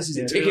kid. Like, this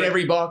is ticking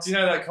every box. Do you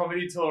know that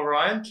comedy tour,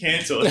 Ryan?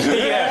 Cancelled.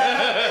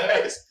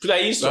 Yeah.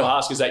 They used to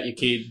ask, "Is that your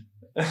kid?"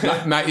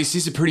 Mate, this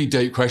is a pretty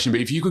deep question,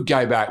 but if you could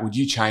go back, would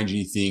you change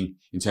anything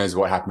in terms of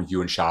what happened with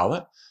you and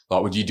Charlotte?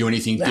 Like, would you do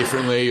anything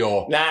differently,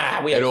 or we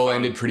had it all fun.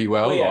 ended pretty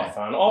well? We had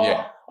fun.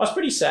 I was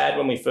pretty sad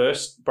when we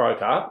first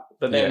broke up,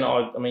 but then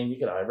I mean, you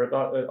get over it.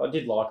 I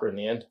did like her in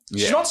the end.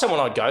 Yeah. She's not someone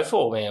I'd go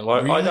for, man.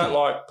 Like, Really? I don't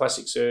like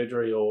plastic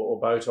surgery or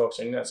Botox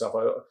or any of that stuff.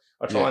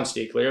 I try and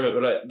steer clear of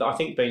it, but I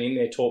think being in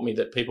there taught me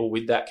that people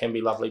with that can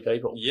be lovely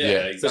people. Yeah,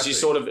 exactly. Because you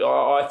sort of,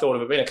 I thought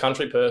of it being a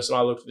country person.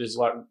 I looked at it as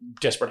like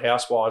desperate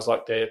housewives,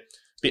 like they're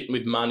bit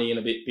with money and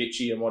a bit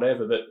bitchy and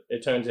whatever, but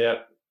it turns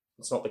out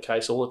it's not the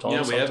case all the time.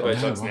 Yeah, we have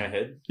Botox in our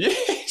head.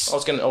 Yes. I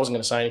wasn't going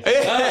to say anything.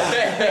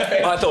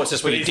 I thought it's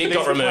just when your dick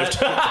got removed. These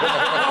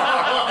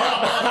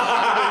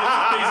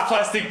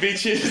plastic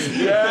bitches.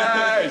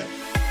 Yes.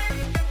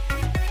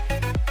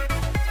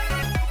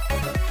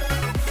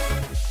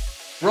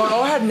 Right,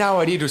 I had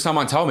no idea until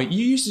someone told me.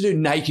 You used to do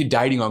naked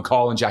dating on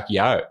Kyle and Jackie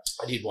O. I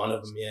did one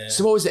of them, yeah.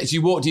 So what was that? So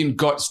you walked in,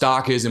 got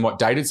Starkers and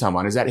dated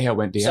someone? Is that how it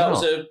went down?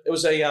 So it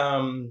was a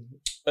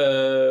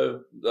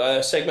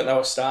segment they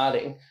were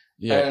starting,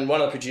 and one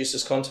of the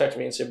producers contacted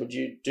me and said, "Would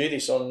you do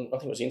this on?" I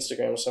think it was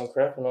Instagram or some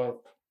crap. And I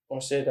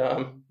said,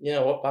 "You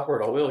know what, bugger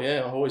it, I will."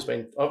 Yeah, I've always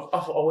been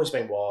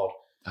wild.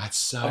 That's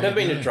so. I've never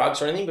been to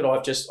drugs or anything, but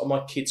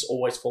my kit's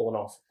always fallen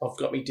off. I've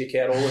got my dick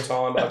out all the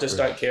time. I just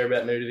don't care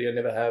about nudity. I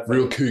never have.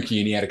 Real kooky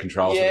and out of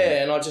control.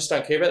 Yeah, and I just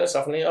don't care about that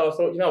stuff. And I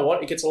thought, you know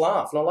what, it gets a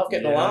laugh, and I love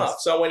getting a laugh.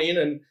 So I went in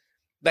and.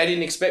 They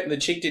didn't expect the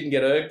chick didn't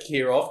get her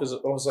gear off because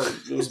it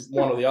was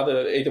one or the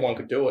other. Either one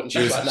could do it. And she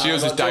was like, no, she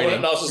was just dating.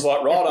 And I was just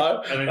like,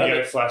 righto. And then you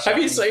go flash. Have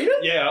you seen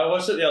it? Yeah, I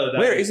watched it the other day.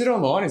 Where is it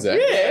online? Is it?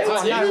 Yeah,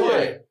 it's no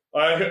way.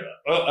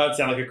 I'd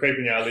sound like a creep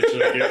now. I literally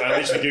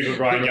googled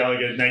Ryan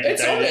Gallagher naked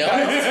It's on dating.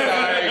 there.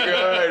 So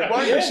good.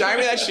 Why don't you show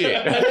me that shit?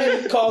 And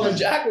then Kyle and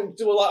Jack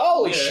were like,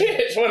 holy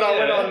shit, when I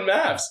went on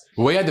Maps.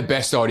 We had the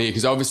best idea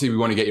because obviously we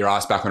want to get your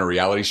ass back on a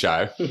reality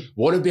show.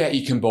 What about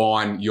you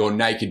combine your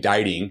naked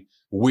dating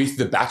with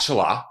The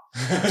Bachelor?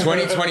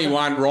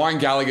 2021, Ryan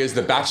Gallagher's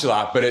The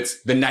Bachelor, but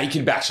it's The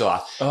Naked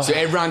Bachelor. Oh. So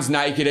everyone's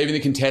naked, even the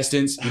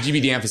contestants. Would you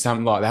be down for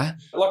something like that?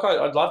 Like,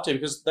 I'd love to,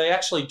 because they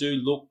actually do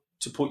look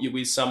to put you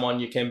with someone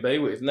you can be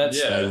with. And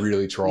that's they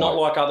really try. Not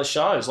like other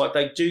shows. Like,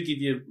 they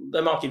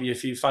might give you a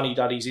few funny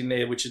duddies in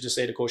there, which are just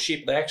there to cause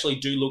shit, but they actually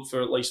do look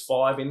for at least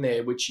 5 in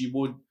there, which you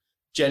would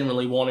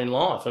generally want in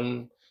life.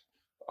 And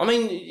I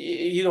mean,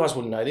 you guys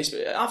wouldn't know this,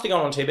 but after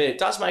going on TV, it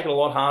does make it a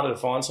lot harder to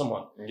find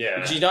someone. Yeah.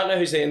 Because you don't know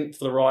who's there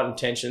for the right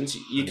intentions.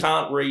 You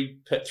can't read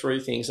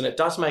through things, and it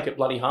does make it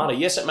bloody harder.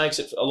 Yes, it makes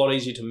it a lot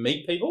easier to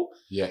meet people.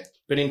 Yeah.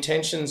 But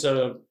intentions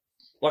are...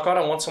 Like, I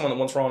don't want someone that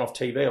wants Ryan off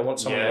TV. I want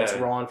someone that wants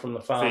Ryan from the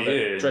farm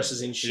that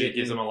dresses in shit.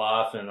 Gives them a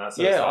laugh and that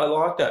sort of stuff. stuff. I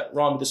like that.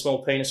 Ryan with the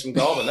small penis from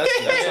Goulburn. That's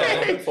what I'm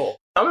looking for.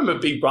 I remember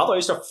Big Brother. I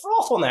used to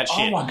froth on that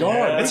shit. Oh, my God.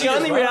 Yeah, it's the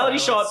only reality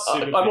show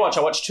I watch.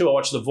 I watch 2. I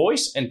watch The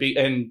Voice and Big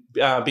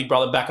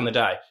Brother back in the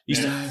day.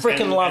 Used to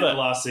freaking love it. The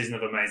last season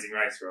of Amazing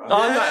Race, right?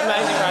 Oh,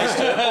 Amazing Race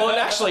too. Well,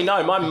 actually,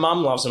 no. My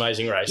mum loves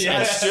Amazing Race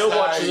and still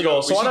watches it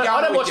all. So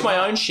I don't watch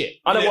my own shit.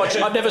 I don't watch.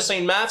 I've never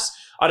seen Maths.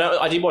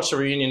 I did watch the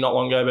reunion not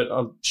long ago, but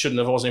I shouldn't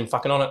have. I wasn't even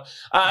fucking on it.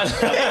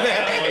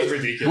 That was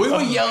ridiculous. We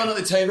were yelling at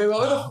the TV.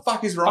 What the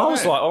fuck is wrong? I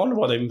was like, I wonder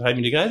why they even paid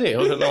me to go there.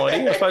 I got no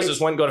idea. I suppose I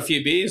just went and got a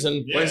few beers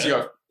and once you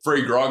got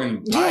free grog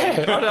and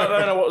I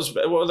don't know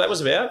what that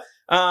was about.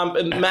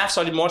 And Maths,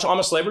 I didn't watch. I'm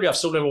a Celebrity. I've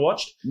still never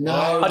watched. No,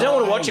 I don't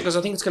want to watch it because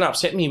I think it's going to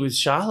upset me with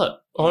Charlotte.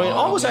 I mean,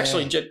 I was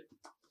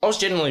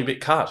genuinely a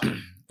bit cut.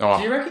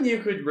 Do you reckon you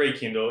could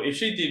rekindle if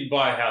she did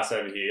buy a house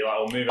over here,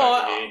 or move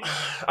over here?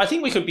 I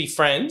think we could be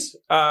friends.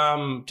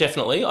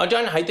 Definitely. I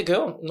don't hate the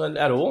girl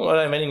at all. I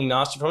don't have anything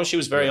nasty from her. She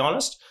was very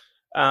honest.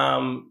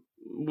 I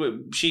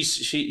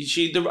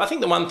think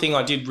the one thing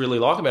I did really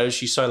like about her is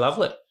she's so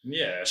lovely.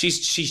 Yeah,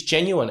 she's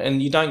genuine,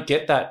 and you don't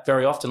get that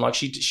very often. Like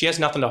she has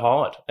nothing to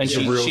hide, and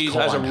she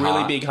has a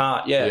really big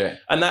heart. Yeah,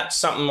 and that's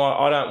something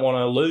I don't want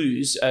to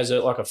lose as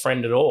a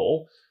friend at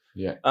all.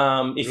 Yeah.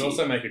 You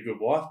also make a good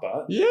wife,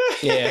 but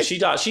yeah, she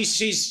does.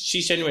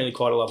 She's genuinely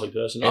quite a lovely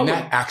person. And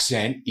that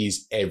accent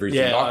is everything.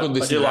 Yeah, I could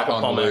listen to that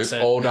on the loop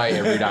all day,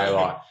 every day.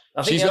 Like,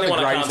 I think the only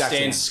one I can't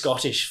stand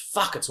Scottish.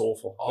 Fuck, it's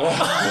awful.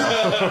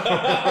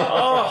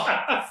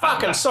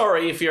 Fucking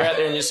sorry if you're out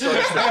there and you're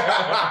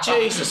Scottish.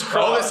 Jesus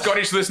Christ. All the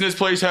Scottish listeners,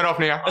 please turn off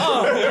now.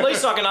 At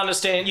least I can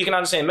understand. You can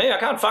understand me. I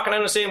can't fucking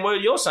understand a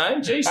word you're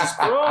saying. Jesus Christ.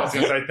 I was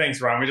going to say,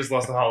 thanks, Ryan. We just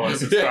lost a whole lot of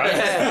subscribers.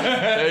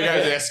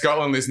 There goes our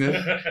Scotland listener.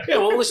 Yeah,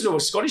 well, listen to a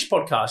Scottish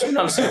podcast. You don't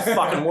understand a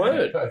fucking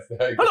word.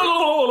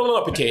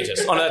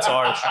 Potatoes. Oh, no, that's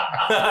Irish.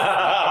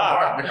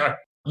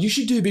 You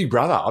should do Big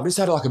Brother. I've just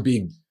had like a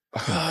big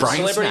brain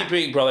Celebrity snack.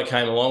 Big Brother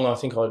came along. I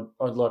think I'd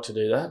like to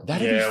do that.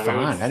 That'd be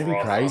fun. That'd be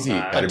crazy.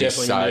 I'd That'd be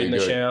Definitely so nude in the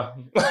good. shower.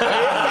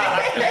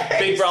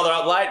 Big Brother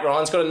up late.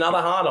 Ryan's got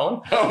another heart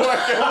on. Oh my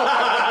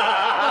God.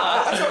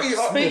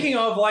 Speaking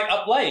of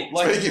up late,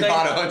 Speaking of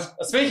hard-ons.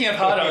 Speaking of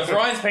hard-ons,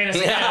 Ryan's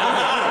penis.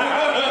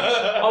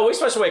 Oh, we're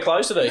supposed to wear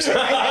clothes to these. Oh,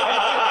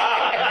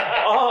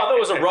 that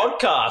was a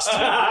rodcast.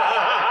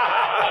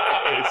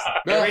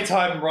 Every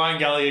time Ryan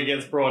Gallagher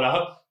gets brought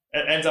up,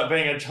 it ends up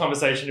being a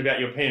conversation about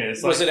your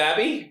penis. Was it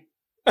Abby?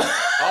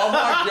 Oh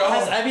my God.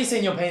 Has Abby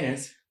seen your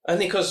penis?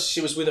 Only because she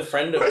was with a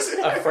friend of hers.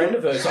 I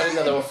didn't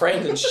know they were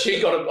friends, and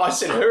I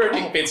sent her a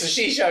dick pic, so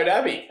she showed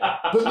Abby.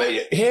 But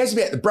mate, here's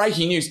about the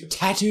breaking news: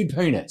 tattooed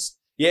penis.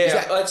 Yeah,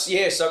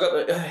 so I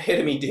got the head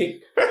of me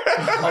dick.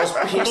 I was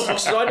pissed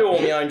because I do all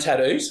my own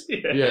tattoos.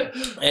 Yeah.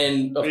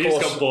 And of You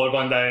course, just got bored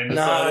one day and no,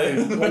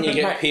 decided. when you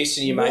get pissed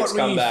and your mates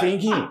come back.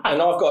 Thinking?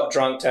 And I've got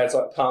drunk tats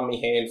like palm my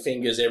hand,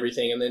 fingers,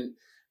 everything. And then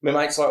my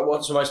mate's like,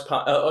 what's the most, and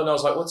I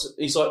was like,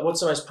 he's like, what's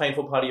the most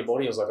painful part of your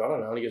body? I was like, I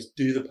don't know. And he goes,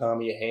 do the palm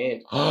of your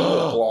hand. I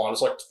was blind.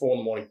 It's like 4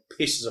 a.m,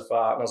 pisses a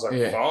fart. And I was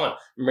like, fine.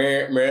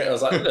 Meh, meh. I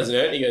was like, it doesn't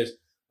hurt. And he goes,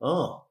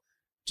 oh,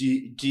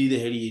 do the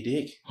head of your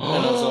dick.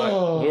 And I was like,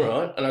 all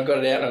right. And I got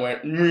it out and I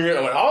went, meh.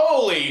 I went,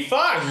 holy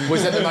fuck.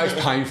 Was that the most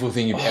painful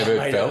thing you've ever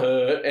Mate, felt? it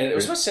hurt. And it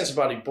was my sensitive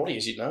part of your body,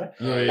 as you know.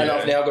 Yeah, And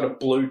I've now got a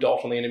blue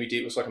dot on the end of my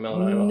dick. It looks like a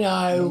melanoma.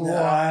 No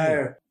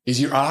way. Is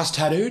your ass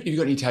tattooed? Have you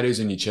got any tattoos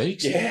on your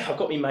cheeks? Yeah, I've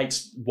got my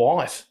mate's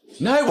wife.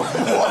 No. What?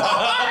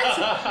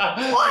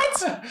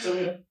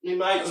 So my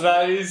mate's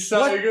That is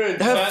so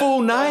good. Her full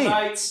name.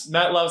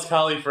 Matt loves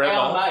Carly forever.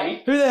 Our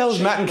mate. Who the hell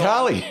is Matt and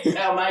Carly?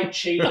 Our mate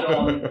cheated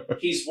on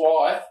his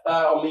wife,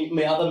 on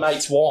my other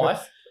mate's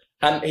wife,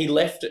 and they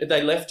left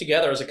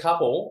together as a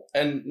couple,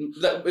 and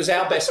that was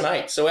our best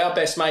mate. So our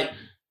best mate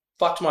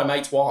fucked my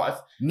mate's wife,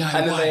 No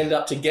and then way. they ended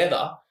up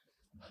together.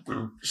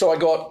 So I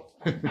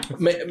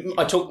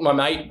took my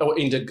mate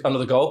under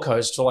the Gold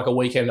Coast for like a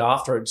weekend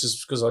afterwards,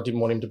 just because I didn't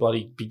want him to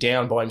bloody be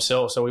down by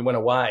himself. So we went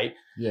away.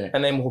 Yeah.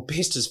 And then we were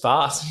pissed as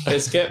fast.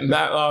 Let's get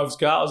Matt Love's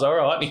car. I was all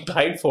right. And he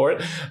paid for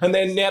it. And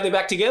then now they're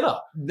back together.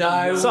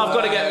 No. So I've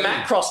got to get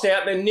Matt crossed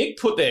out and then Nick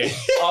put there.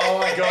 Oh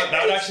my God,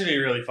 that would actually be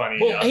really funny.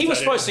 Well, he was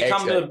supposed to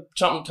come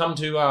Excellent.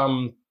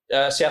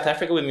 to South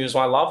Africa with me as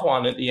my loved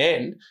one at the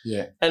end.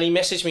 Yeah. And he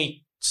messaged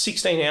me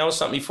 16 hours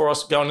something before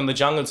us going in the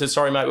jungle and said,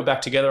 sorry, mate, we're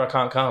back together. I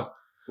can't come.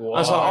 I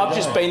was like, I've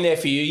just been there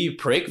for you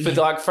prick, for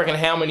like freaking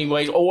how many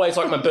weeks? Always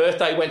like my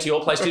birthday, went to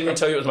your place, didn't even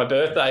tell you it was my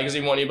birthday because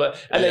he didn't want you,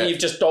 and then you've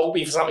just dogged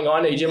me for something I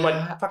need you.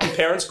 My fucking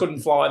parents couldn't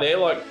fly there.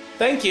 Like,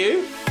 thank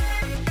you.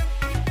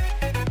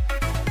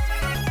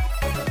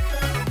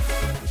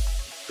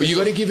 But you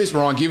got to give us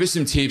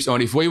some tips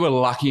on if we were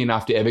lucky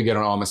enough to ever get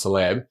on I'm a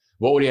Celeb,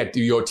 what would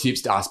your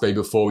tips to us be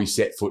before we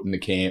set foot in the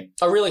camp?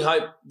 I really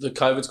hope the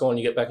COVID's gone and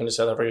you get back into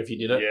South Africa if you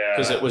did it. Yeah.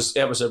 Because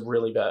it was a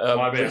really bad,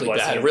 really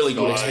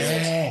good disguise.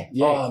 experience.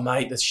 Yeah. Oh,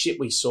 mate, the shit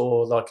we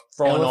saw, like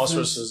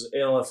rhinoceroses,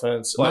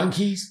 elephants. Like,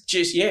 Monkeys?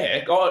 just,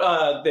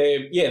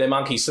 they're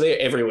monkeys. So they're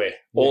everywhere,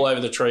 all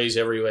over the trees,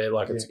 everywhere.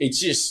 Like, I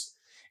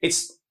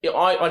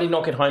did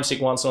not get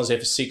homesick once and I was there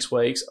for 6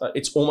 weeks.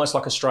 It's almost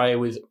like Australia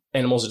with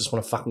animals that just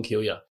want to fucking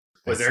kill you.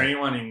 Was there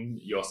anyone in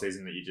your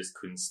season that you just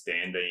couldn't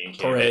stand being in?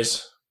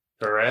 Perez.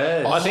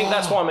 Perez. I think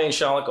that's why me and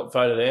Charlotte got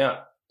voted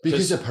out.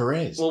 Because of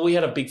Perez. Well, we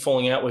had a big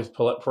falling out with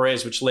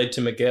Perez, which led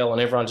to Miguel,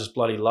 and everyone just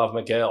bloody loved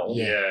Miguel.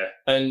 Yeah.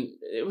 And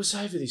it was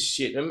over this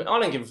shit. I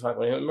don't give a fuck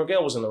about him.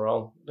 Miguel was in the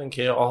wrong. I don't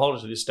care. I'll hold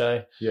it to this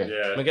day.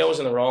 Yeah. Miguel was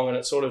in the wrong, and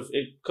it sort of,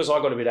 because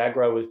I got a bit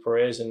aggro with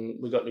Perez, and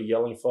we got into a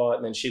yelling fight,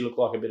 and then she looked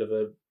like a bit of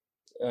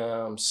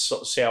a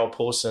sour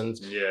puss, and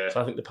so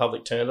I think the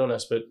public turned on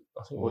us, but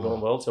I think we're doing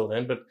well till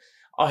then. But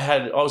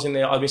I was in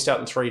there. I missed out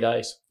in 3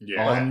 days.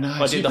 Yeah. Oh, no.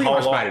 I So did you the pretty whole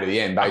much lot. made it to the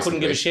end, basically. I couldn't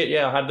give a shit.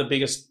 Yeah, I had the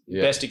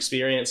best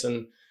experience,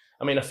 and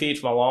I mean, I feared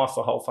for my life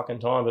the whole fucking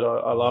time, but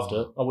I loved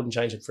it. I wouldn't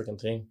change a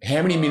freaking thing.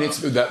 How many minutes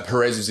that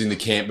Perez was in the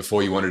camp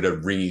before you wanted to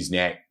wring his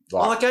neck?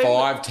 Like I gave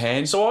 5,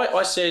 10? So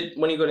I said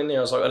when he got in there,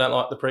 I was like, I don't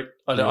like the prick.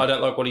 I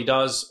don't like what he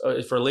does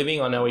for a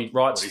living. I know he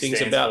writes What he things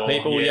stands about for.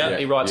 people. Yeah.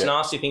 He writes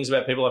nasty things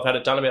about people. I've had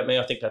it done about me.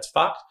 I think that's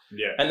fucked.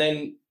 Yeah. And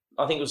then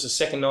I think it was the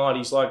second night.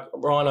 He's like,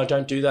 Ryan, I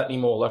don't do that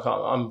anymore. Like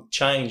I'm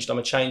changed. I'm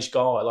a changed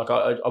guy. Like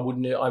I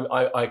wouldn't.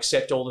 I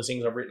accept all the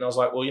things I've written. I was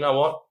like, well, you know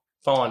what?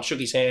 Fine. Shook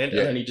his hand,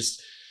 and then he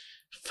just.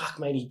 Fuck,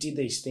 mate, he did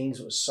these things.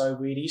 It was so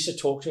weird. He used to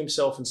talk to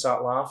himself and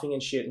start laughing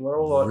and shit. And we're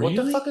all like, what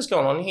the fuck is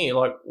going on here?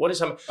 Like, what is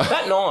happening?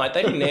 That night,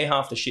 they didn't air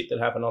half the shit that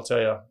happened, I'll tell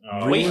you.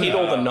 We hid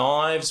all the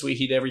knives. We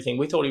hid everything.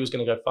 We thought he was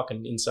going to go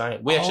fucking insane.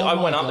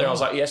 I went up there and I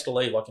was like, he has to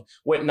leave. Like,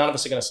 none of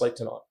us are going to sleep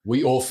tonight.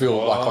 We all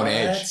feel like on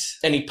edge.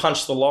 And he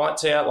punched the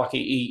lights out. Like,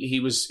 he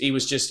was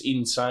just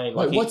insane.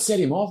 Like, Wait, what set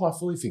him off? I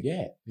fully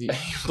forget. He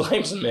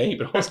blames me,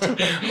 but I was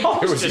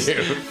It was just...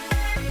 you.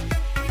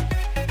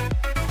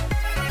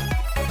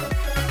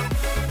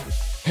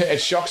 It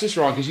shocks us,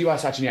 Ryan, because you are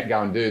such an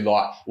outgoing dude.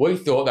 Like, we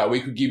thought that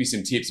we could give you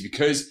some tips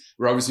because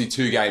we're obviously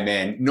 2 gay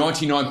men.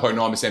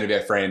 99.9% of our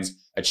friends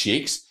are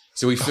chicks.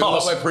 So we feel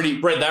like we're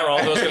pretty... Read that wrong.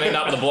 I was going to end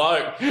up with a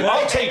bloke.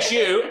 I'll teach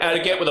you how to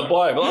get with a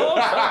bloke. Oh,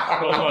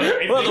 fuck.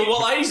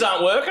 Well, ladies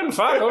aren't working.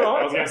 Fuck, all right.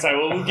 I was going to say,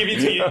 well, we'll give you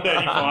till you're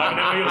 35 and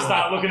then we'll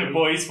start looking at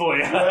boys for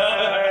you.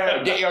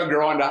 Get you on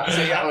Grindr.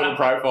 See that little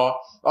profile.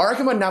 I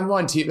reckon my number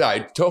one tip, though,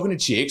 talking to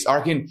chicks, I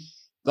reckon,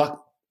 like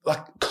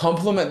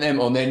compliment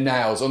them on their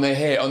nails, on their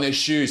hair, on their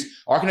shoes.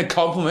 I reckon a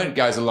compliment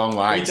goes a long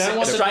way. We don't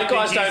want straight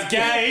guys don't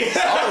gay.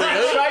 Oh,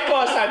 really? Straight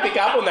guys don't pick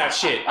up on that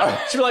shit.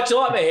 She'll be like, "Do you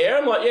like my hair?"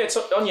 I'm like, "Yeah, it's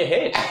on your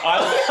head."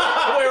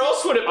 Where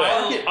else would it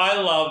be? I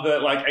love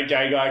that. Like a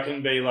gay guy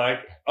can be like,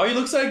 "Oh, you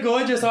look so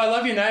gorgeous. I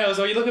love your nails.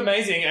 Or you look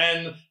amazing."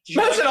 And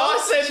imagine I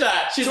said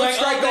that. She's like,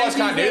 "Straight guys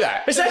can't do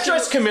that." Is that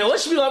just Camilla?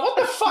 She'd be like, "What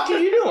the fuck are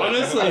you doing?"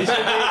 Honestly,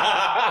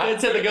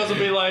 instead the girls will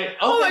be like,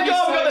 "Oh my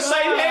god, we've got the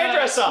same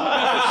hairdresser."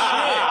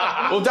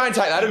 Well, don't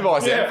take that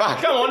advice then.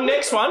 Fuck. Come on,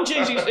 next one.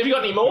 Jeez, have you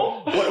got any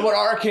more? What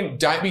I reckon,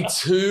 don't be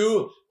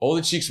too... All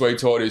the chicks we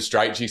talk to,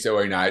 straight chicks that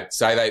we know,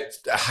 say they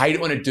hate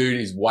it when a dude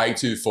is way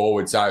too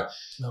forward. So,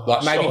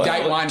 maybe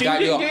date one, date I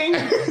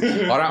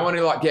don't want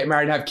to get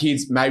married and have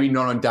kids. Maybe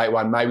not on date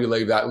one. Maybe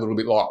leave that a little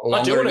bit longer.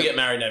 I do want to get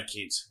married and have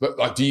kids.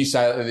 But do you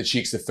say that to the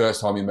chicks the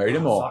first time you meet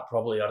them, or? Fuck,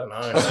 probably. I don't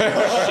know.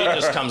 Shit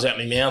just comes out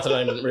my mouth. I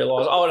don't even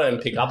realise. I don't even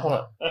pick up on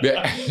it.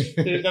 Yeah.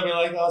 They'll be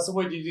like, "Oh, so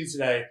what did you do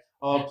today?"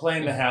 "Oh,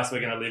 plan the house we're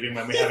going to live in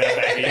when we have our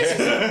babies."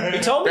 He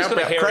told me he's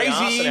got a hairy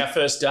ass on our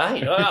first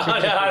date.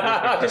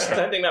 I just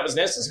don't think that was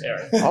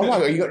necessary. Oh my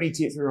God, you got any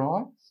tips for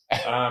Ryan?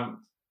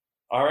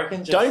 I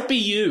reckon just... Don't be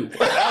you.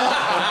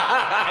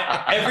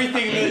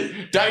 Everything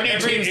that... Don't need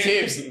Tim's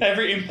tips.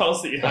 Every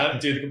impulse that you have,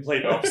 do the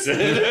complete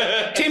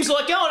opposite. Tim's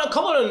like, "Go on,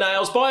 comment on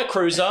nails, buy a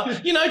cruiser.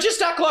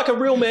 Just act like a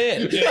real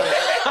man." Be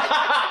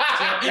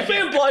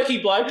a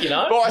blokey bloke,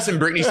 Buy some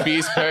Britney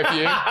Spears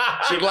perfume.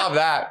 She'd love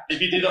that.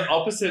 If you do the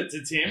opposite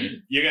to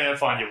Tim, you're going to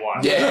find your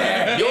wife.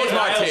 Yeah, yours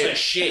my nails tip. are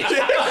shit.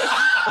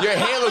 Your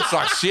hair looks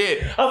like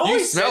shit. You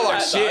smell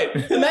like shit.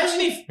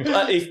 Imagine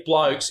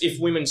if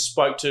women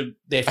spoke to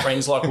their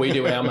friends like we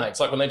do our mates.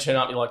 Like when they turn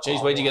up, you're like, "Geez,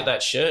 where'd you get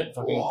that shirt?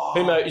 Fucking,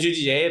 who did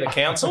you hair? The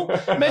council?"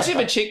 Imagine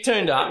if a chick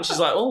turned up and she's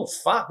like, "Oh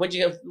fuck, where'd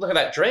you look at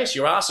that dress?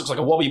 Your ass looks like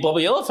a wobbly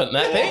blobby elephant in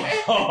that thing."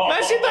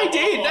 Imagine if they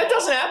did. That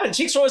doesn't happen.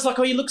 Chicks are always like,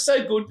 "Oh, you look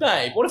so good,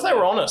 babe." What if they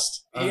were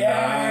honest?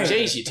 Yeah.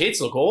 Geez, your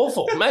tits look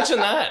awful. Imagine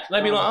that.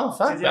 They'd be like, "Oh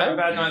fuck, did you have a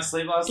bad night's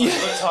sleep last night?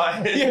 You look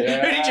tired."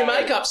 Yeah. Who did you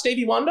make up?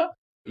 Stevie Wonder?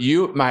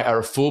 You, mate, are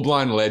a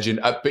full-blown legend,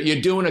 but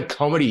you're doing a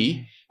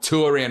comedy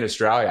tour around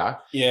Australia.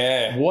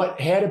 Yeah.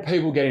 How do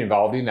people get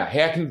involved in that?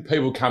 How can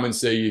people come and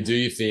see you do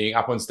your thing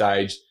up on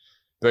stage,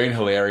 being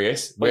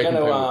hilarious? We're going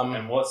to...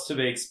 And what's to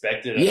be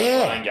expected at the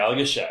Ryan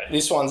Gallagher show?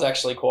 This one's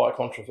actually quite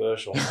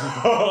controversial.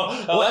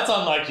 Well, that's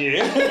unlike you.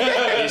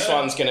 This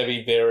one's going to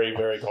be very,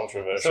 very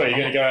controversial. So you're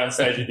going to go out on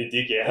stage with your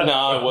dick out?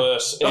 No,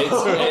 worse.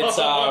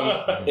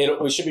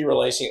 We should be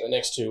releasing it the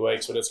next 2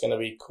 weeks, but it's going to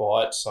be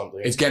quite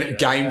something. It's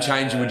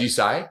game-changing, would you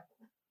say?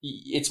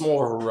 It's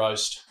more of a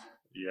roast.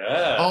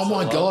 Yeah. Oh,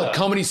 my God.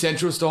 Comedy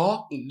Central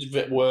style?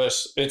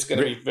 Worse. It's going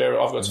to be very...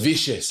 I've got some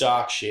vicious.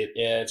 Dark shit.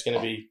 Yeah, it's going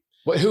to be...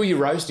 Who are you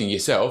roasting,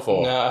 yourself?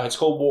 Or? No, it's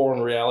called War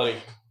on Reality.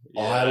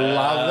 Yeah. I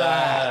love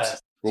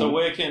that. So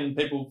where can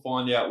people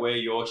find out where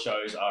your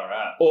shows are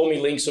at? All my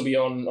links will be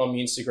on my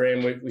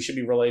Instagram. We should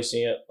be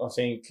releasing it, I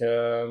think,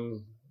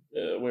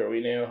 where are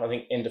we now? I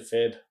think end of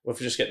Feb. We're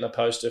just getting the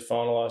poster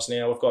finalised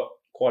now. We've got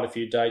quite a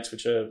few dates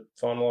which are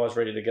finalised,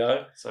 ready to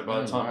go. So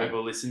by the time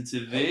people listen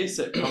to this,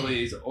 it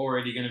probably is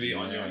already going to be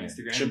on your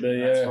Instagram. Should be,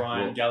 That's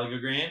Ryan Gallagher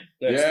Graham.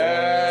 That's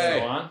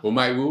the one. Well,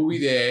 mate, we'll be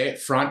there,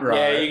 front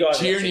row, you guys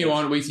cheering you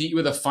on. We think you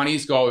were the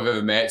funniest guy we've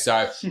ever met.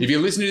 So if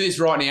you're listening to this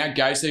right now,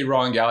 go see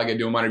Ryan Gallagher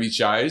doing one of his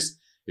shows.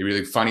 It'll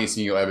be the funniest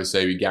thing you'll ever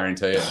see, we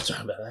guarantee it. Oh,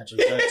 sorry about that.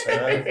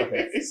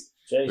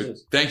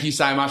 Jesus. Thank you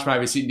so much, mate,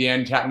 for sitting down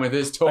and chatting with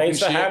us, talking Thanks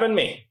for shit. having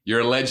me.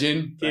 You're a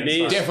legend.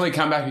 Definitely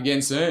come back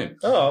again soon.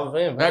 Oh,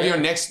 man. Have you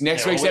on next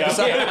week's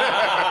episode?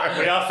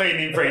 We are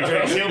feeding him free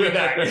drinks. He'll be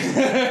back.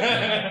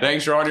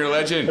 Thanks, Ryan. You're a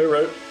legend.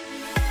 Hooroo.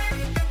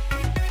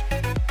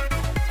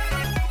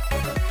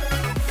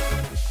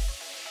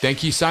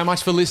 Thank you so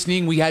much for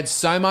listening. We had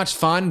so much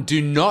fun.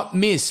 Do not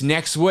miss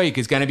next week.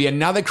 It's going to be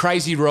another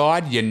crazy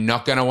ride you're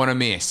not going to want to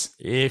miss.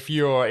 If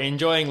you're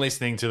enjoying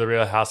listening to the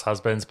Real House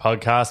Husbands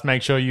podcast,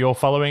 make sure you're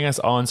following us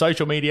on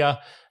social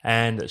media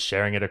and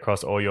sharing it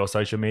across all your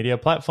social media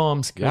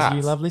platforms because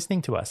you love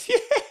listening to us.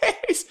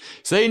 Yes.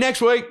 See you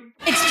next week.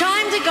 It's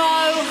time to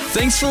go.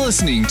 Thanks for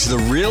listening to the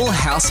Real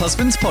House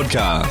Husbands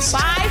podcast.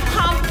 Bye,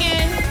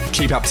 pumpkin.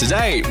 Keep up to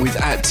date with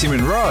 @Tim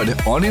and Rod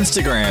on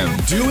Instagram.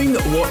 Doing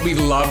what we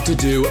love to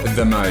do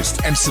the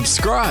most. And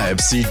subscribe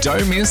so you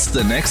don't miss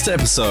the next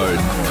episode.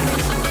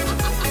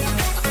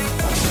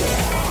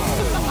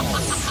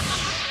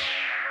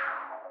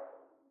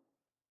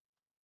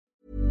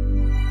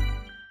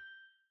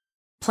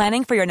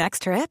 Planning for your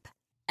next trip?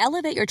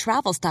 Elevate your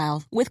travel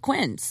style with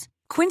Quince.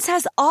 Quince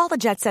has all the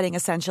jet-setting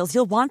essentials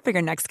you'll want for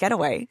your next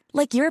getaway,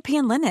 like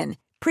European linen,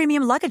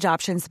 premium luggage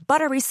options,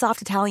 buttery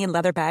soft Italian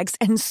leather bags,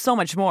 and so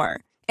much more.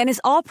 And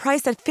is all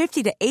priced at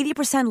 50 to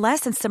 80%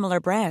 less than similar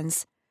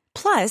brands.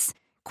 Plus,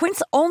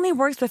 Quince only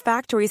works with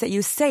factories that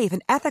use safe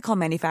and ethical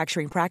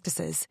manufacturing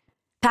practices.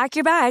 Pack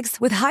your bags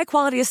with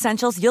high-quality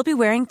essentials you'll be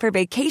wearing for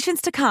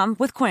vacations to come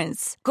with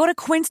Quince. Go to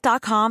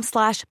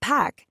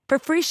quince.com/pack for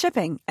free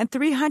shipping and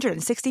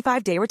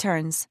 365-day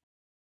returns.